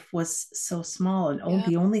life was so small, and yeah,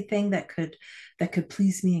 the only thing that could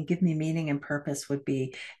please me and give me meaning and purpose would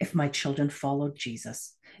be if my children followed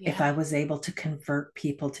Jesus, if yeah, I was able to convert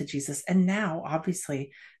people to Jesus. And now,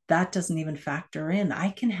 obviously, that doesn't even factor in. I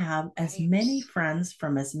can have as right. many friends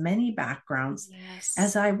from as many backgrounds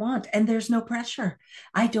as Yes, I want, and there's no pressure.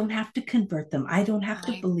 I don't have to convert them. I don't have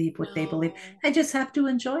to I believe what they believe. know. I just have to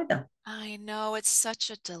enjoy them. I know. It's such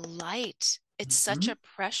a delight. It's such Mm-hmm. a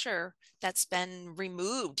pressure that's been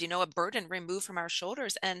removed, a burden removed from our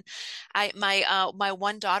shoulders. And my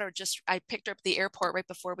one daughter, just I picked her up at the airport right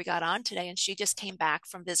before we got on today, and she just came back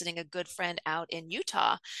from visiting a good friend out in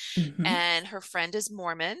Utah. Mm-hmm. And her friend is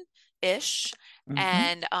Mormon-ish. Mm-hmm.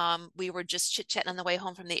 And we were just chit-chatting on the way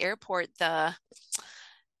home from the airport.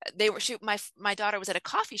 My daughter was at a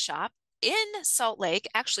coffee shop in Salt Lake,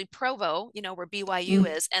 actually Provo, where BYU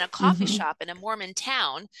is, and a coffee Mm-hmm. shop in a Mormon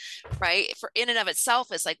town, right? For in and of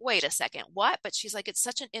itself is like, wait a second, what? But she's like, it's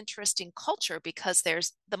such an interesting culture because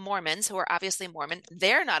there's the Mormons who are obviously Mormon.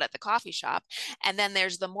 They're not at the coffee shop. And then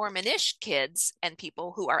there's the Mormonish kids and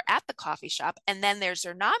people who are at the coffee shop. And then there's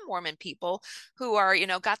their non-Mormon people who are,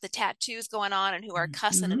 got the tattoos going on and who are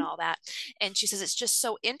cussing and Mm-hmm. all that. And she says it's just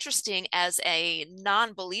so interesting as a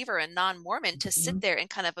non-believer and non-Mormon to sit Mm-hmm. there and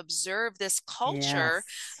kind of observe this culture Yes.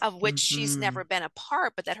 of which she's Mm-hmm. never been a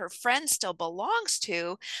part, but that her friend still belongs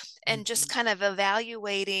to, and just Mm-hmm. kind of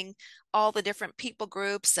evaluating all the different people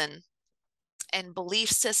groups and belief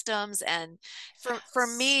systems. And for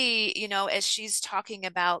Yes. me, as she's talking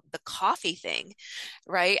about the coffee thing,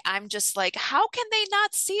 right, I'm just like, how can they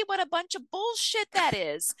not see what a bunch of bullshit that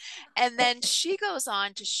is? And then she goes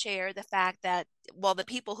on to share the fact that, well, the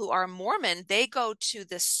people who are Mormon, they go to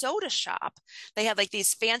the soda shop. They have like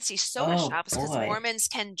these fancy soda Oh shops because boy. Mormons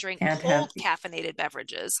can drink Can't have. cold caffeinated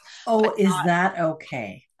beverages, but Oh, is that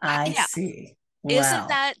okay? I yeah. see. Isn't Well,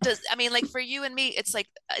 that, I mean, like for you and me, it's like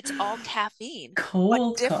it's all caffeine. What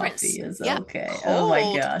cold difference? coffee is Yeah, okay. Oh my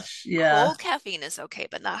cold, gosh. Yeah. cold caffeine is okay,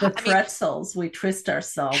 but not The hot. I mean, pretzels we twist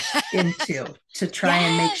ourselves into to try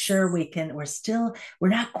and make yes. sure we're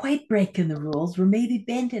not quite breaking the rules. We're maybe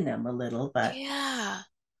bending them a little, but Yeah.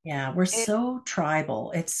 yeah, we're It, so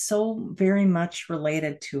tribal. It's so very much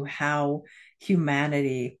related to how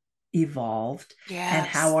humanity evolved and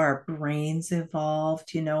how yes. our brains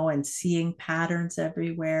evolved, and seeing patterns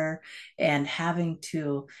everywhere and having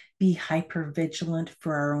to be hyper vigilant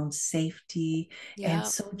for our own safety. And Yeah.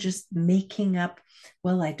 so just making up,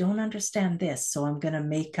 well, I don't understand this, so I'm going to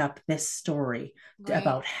make up this story Right.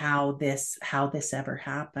 about how this ever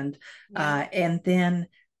happened. Yeah. And then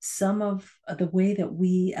some of the way that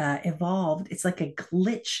we evolved, it's like a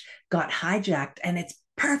glitch got hijacked, and it's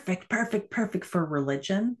perfect, perfect, perfect for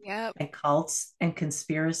religion Yep. and cults and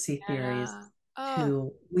conspiracy theories Yeah. Oh,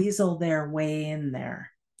 to weasel their way in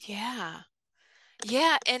there. yeah.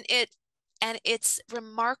 Yeah. And it's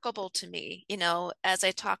remarkable to me, as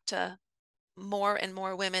I talk to more and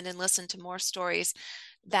more women and listen to more stories,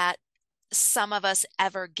 that some of us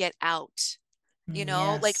ever get out.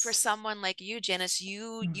 Like for Yes. someone like you, Janice,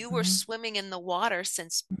 you were Mm-hmm. swimming in the water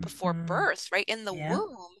since before Mm-hmm. birth, right? In the Yeah.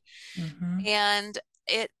 womb. Mm-hmm. And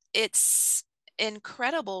it's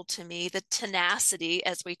incredible to me, the tenacity,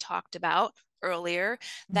 as we talked about earlier,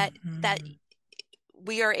 that Mm-hmm.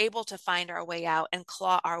 we are able to find our way out and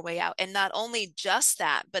claw our way out. And not only just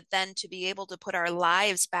that, but then to be able to put our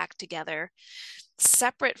lives back together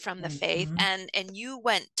separate from the faith. Mm-hmm. And you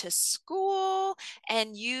went to school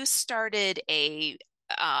and you started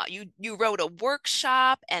you wrote a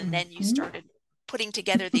workshop, and then you Mm-hmm. started putting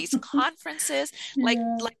together these conferences,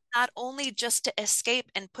 Yeah. like not only just to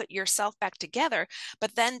escape and put yourself back together,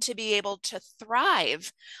 but then to be able to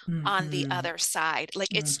thrive on the Mm-hmm. other side. Like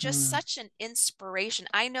it's just Mm-hmm. such an inspiration.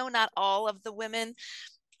 I know not all of the women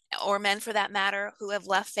or men for that matter who have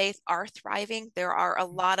left faith are thriving. There are a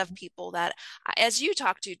lot of people that, as you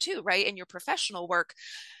talk to too, right, in your professional work,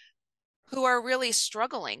 who are really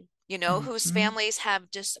struggling, whose Hmm. families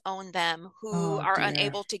have disowned them, who Oh are dear.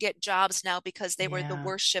 unable to get jobs now because they were the Yeah.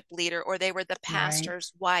 worship leader or they were the Right.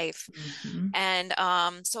 pastor's wife. Hmm. And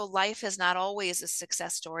so life is not always a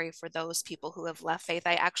success story for those people who have left faith.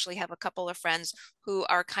 I actually have a couple of friends who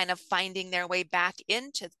are kind of finding their way back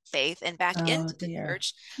into faith and back Oh into the dear.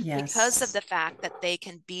 church because of Yes. the fact that they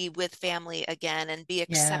can be with family again and be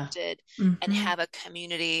Yeah. accepted and Hmm. have a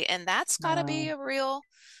community. And that's got to be Wow.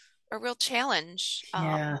 a real challenge.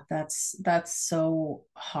 Yeah, that's so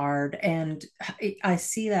hard. And I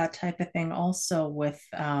see that type of thing also with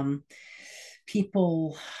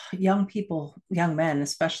people, young men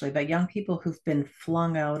especially, but young people who've been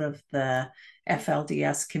flung out of the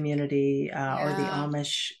FLDS community or the Yeah,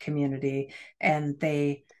 Amish community, and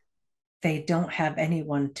they don't have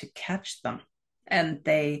anyone to catch them. And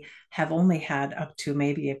they have only had up to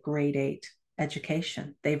maybe a grade 8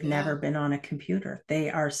 education. They've yeah, never been on a computer. They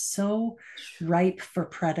are so ripe for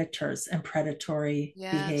predators and predatory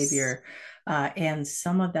yes. behavior. And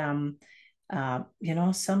some of them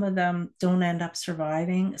don't end up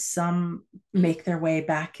surviving. Some Mm, make their way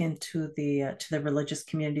back into the to the religious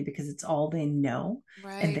community because it's all they know,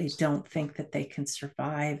 and they right. don't think that they can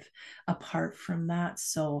survive apart from that.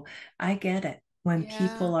 So I get it when Yeah,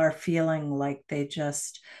 people are feeling like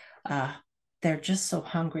uh, they're just so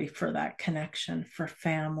hungry for that connection, for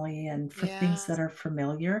family, and for things yeah. that are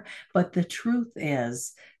familiar. But the truth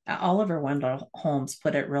is, Oliver Wendell Holmes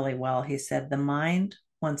put it really well. He said, "The mind,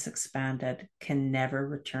 once expanded, can never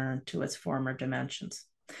return to its former dimensions."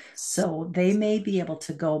 So, So they so may be true. able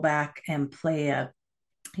to go back and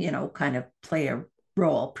kind of play a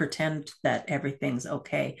role, pretend that everything's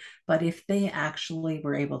okay. But if they actually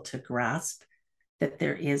were able to grasp that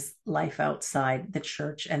there is life outside the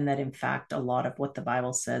church, and that in fact a lot of what the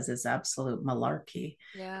Bible says is absolute malarkey,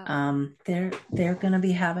 Yeah, they're going to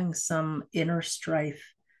be having some inner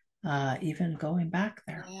strife, even going back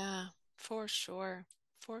there. yeah, for sure.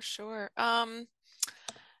 For sure.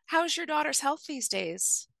 How's your daughter's health these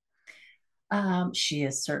days? She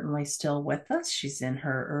is certainly still with us. She's in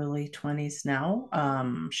her early 20s now.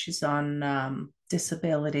 She's on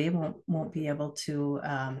disability, won't be able to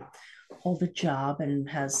hold a job, and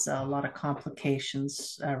has a lot of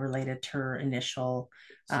complications related to her initial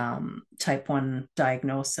type 1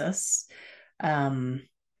 diagnosis. Um,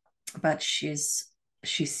 but she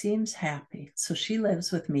seems happy. So she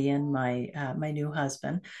lives with me and my new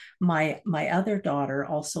husband. My other daughter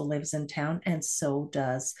also lives in town, and so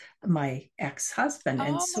does my ex-husband.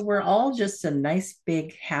 And Oh so my we're all gosh. just a nice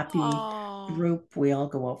big happy Oh, group. We all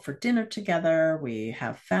go out for dinner together. We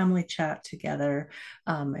have family chat together.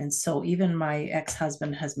 And so even my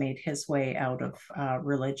ex-husband has made his way out of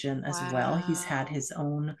religion as well. He's had wow. his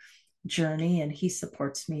own journey, and he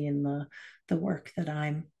supports me in the work that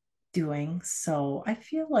I'm doing. So I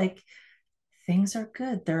feel like things are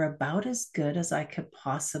good. They're about as good as I could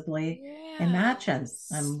possibly imagine.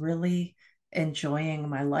 I'm Yes. really enjoying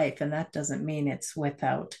my life, and that doesn't mean it's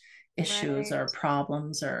without issues Right. or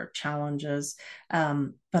problems or challenges.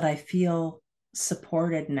 But I feel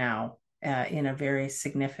supported now in a very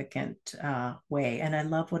significant way, and I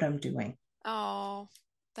love what I'm doing. Oh,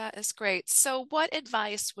 that is great. So, what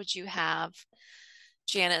advice would you have,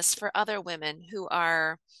 Janice, for other women who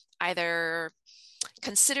are either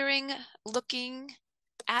considering looking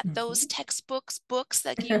at those Mhm. textbooks, books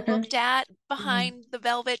that you looked at behind the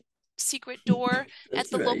velvet secret door at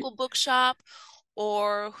That's the right. local bookshop,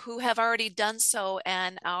 or who have already done so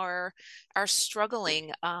and are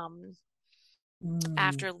struggling Mm.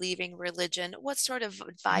 after leaving religion? What sort of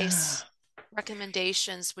advice, Yeah,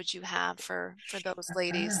 recommendations would you have for those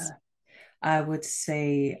ladies? sure. I would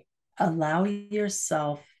say allow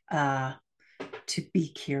yourself to be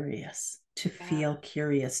curious, to Yeah. feel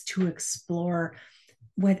curious, to explore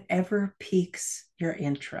whatever piques your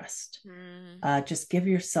interest. Mm, Just give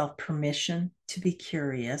yourself permission to be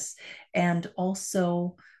curious, and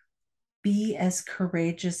also be as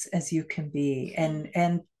courageous as you can be. mhm.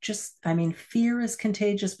 And just, I mean, fear is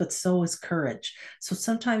contagious, but so is courage. So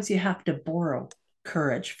sometimes you have to borrow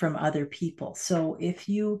courage from other people. So if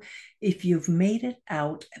you've made it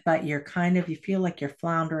out, but you feel like you're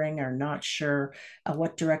floundering or not sure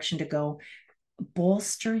what direction to go,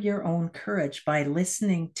 bolster your own courage by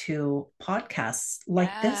listening to podcasts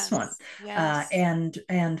like this one, Yes, yes.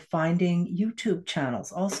 and finding YouTube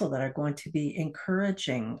channels also that are going to be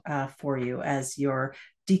encouraging for you as you're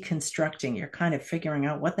deconstructing. You're kind of figuring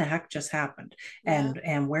out what the heck just happened, Yeah.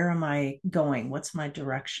 and where am I going? What's my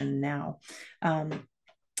direction now? Um,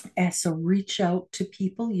 And so reach out to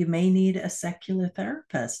people. You may need a secular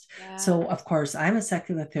therapist. Yeah. So, of course, I'm a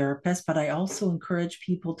secular therapist, but I also encourage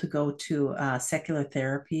people to go to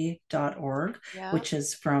seculartherapy.org, Yeah. which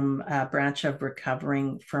is from a branch of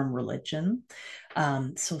Recovering from Religion.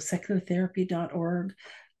 So, seculartherapy.org.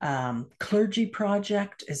 Clergy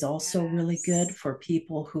Project is also really good Yes. for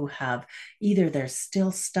people who have either they're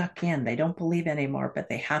still stuck in, they don't believe anymore, but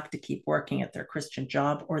they have to keep working at their Christian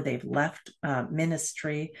job, or they've left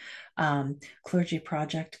ministry. Clergy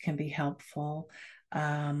Project can be helpful.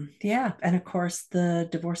 Yeah, and of course, the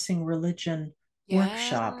Divorcing Religion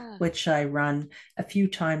workshop, Yeah. which I run a few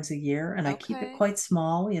times a year, and I keep it Okay. quite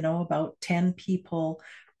small, about 10 people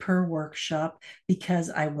per workshop, because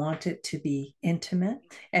I want it to be intimate,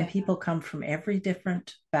 and Yeah. people come from every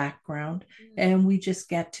different background, Mm. and we just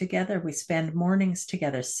get together. We spend mornings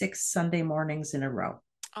together, 6 Sunday mornings in a row.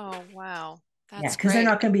 Oh, wow. Yeah, That's because they're great.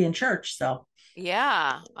 not going to be in church. So,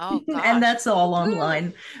 Yeah. Oh and gosh. that's all Woohoo.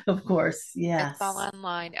 online, of course. It's all Yes.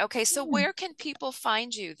 online. Okay, so Yeah. where can people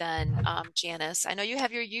find you then, Janice? I know you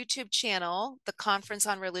have your YouTube channel, the Conference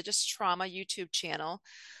on Religious Trauma YouTube channel,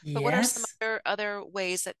 but what are some Yes, other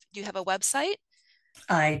ways that do you have a website?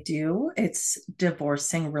 I do. It's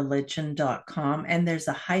divorcingreligion.com, and there's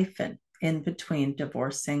a hyphen in between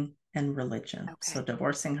divorcing and religion. So Okay.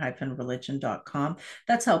 divorcing-religion.com.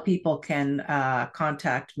 That's how people can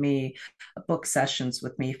contact me, book sessions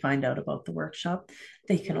with me, find out about the workshop.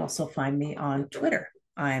 They can also find me on Twitter.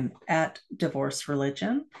 I'm at divorce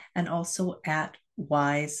religion, and also at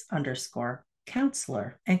wise underscore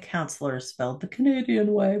counselor, and counselor is spelled the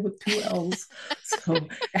Canadian way with two L's. So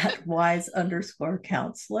at wise underscore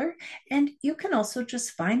counselor. And you can also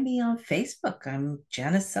just find me on Facebook. I'm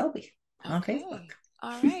Janice Selby on Facebook. Okay.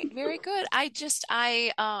 All right. Very good. I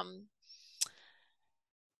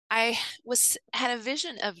was had a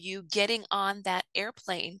vision of you getting on that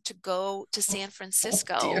airplane to go to Oh, San oh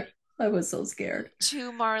Francisco dear. I was so scared.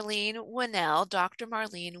 to Marlene Winnell, Dr.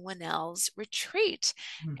 Marlene Winnell's retreat.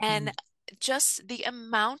 And Mm-hmm. just the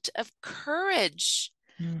amount of courage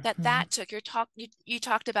that Mm-hmm. that took. You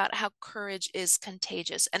talked about how courage is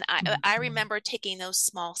contagious. And I Mm-hmm. remember taking those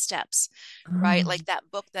small steps, right? Oh, Like that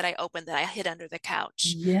book that I opened that I hid under the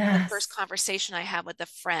couch. The first yes. conversation I had with a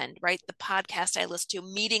friend, right? The podcast I listened to,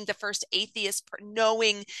 meeting the first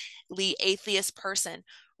knowingly atheist person,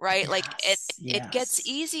 right? Like Yes. it gets Yes.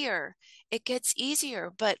 easier. It gets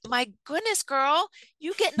easier. But my goodness, girl,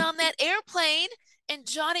 you getting on that airplane and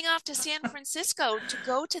jotting off to San Francisco to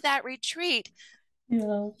go to that retreat.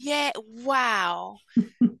 Yeah. Yeah, wow.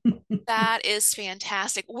 That is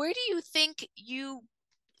fantastic. Where do you think you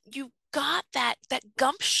got that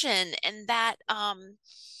gumption and that Mm.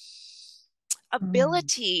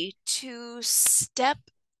 ability to step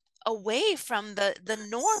away from the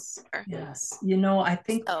norm Yes. there? Yes. I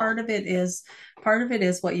think So, part of it is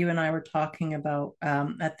what you and I were talking about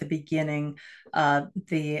at the beginning,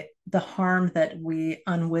 the harm that we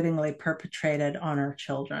unwittingly perpetrated on our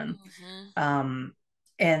children. mhm. Um,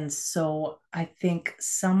 and so I think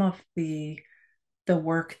some of the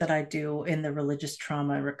work that I do in the religious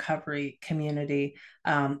trauma recovery community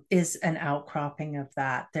is an outcropping of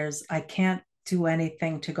that. I can't do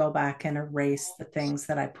anything to go back and erase the things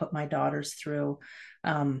that I put my daughters through,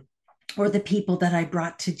 um, or the people that I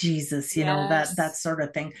brought to Jesus, that Yes. sort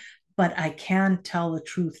of thing. But I can tell the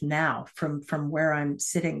truth now from where I'm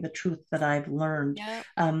sitting, the truth that I've learned, Yep.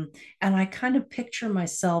 um, and I kind of picture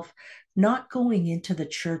myself not going into the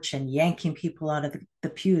church and yanking people out of the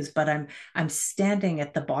pews, but I'm standing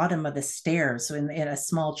at the bottom of the stairs in a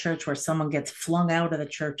small church where someone gets flung out of the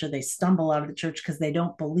church, or they stumble out of the church because they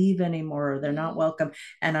don't believe anymore, or they're not Mm. welcome.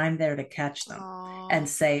 And I'm there to catch them and Oh,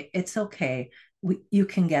 say, it's okay. You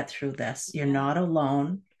can get through this. You're yeah. not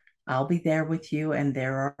alone. I'll be there with you. And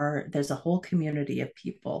there's a whole community of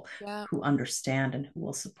people Yeah. who understand and who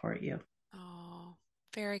will support you. Oh,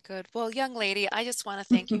 very good. Well, young lady, I just want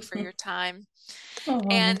to thank you for your time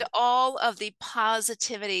and Oh, all of the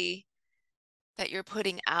positivity that you're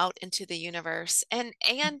putting out into the universe and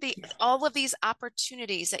the yeah. all of these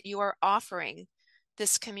opportunities that you are offering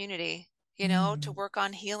this community, to Mm, work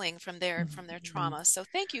on healing from their mm. trauma. So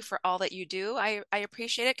thank you for all that you do. I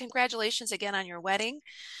appreciate it. Congratulations again on your wedding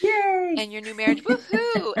Yay. and your new marriage.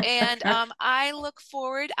 Woohoo! And I look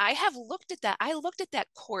forward. I have looked at that. I looked at that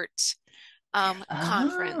court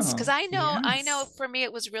conference because Oh, I know yes. for me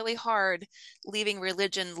it was really hard leaving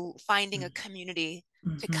religion, finding a Mm, community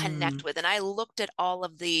to connect mhm. with. And I looked at all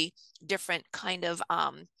of the different kind of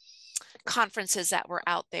conferences that were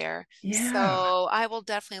out there. Yeah. So I will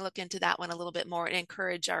definitely look into that one a little bit more and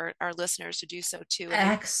encourage our listeners to do so too, and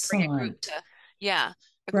maybe bring a group Excellent. to, yeah,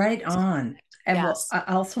 a group Right to on. connect. And Yes. I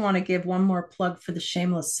also want to give one more plug for the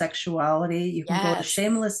Shameless Sexuality. You can go to Yes.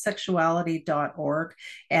 shamelesssexuality.org,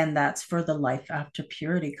 and that's for the Life After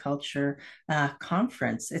Purity Culture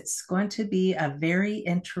conference. It's going to be a very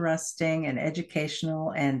interesting and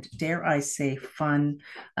educational and, dare I say, fun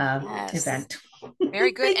Yes. event.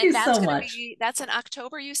 Very good. Thank And you that's so going to much. be, that's in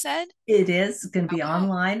October, you said? It is going to be Okay.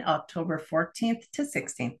 online October 14th to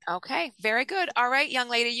 16th. Okay. Very good. All right, young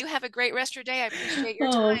lady, you have a great rest of your day. I appreciate your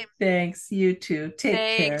Oh, time. thanks. You too. Take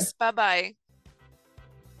care. Thanks. Bye-bye.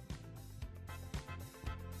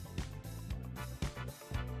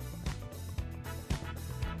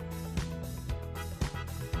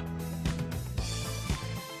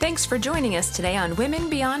 Thanks for joining us today on Women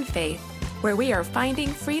Beyond Faith, where we are finding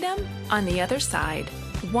freedom on the other side,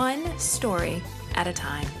 one story at a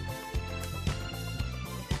time.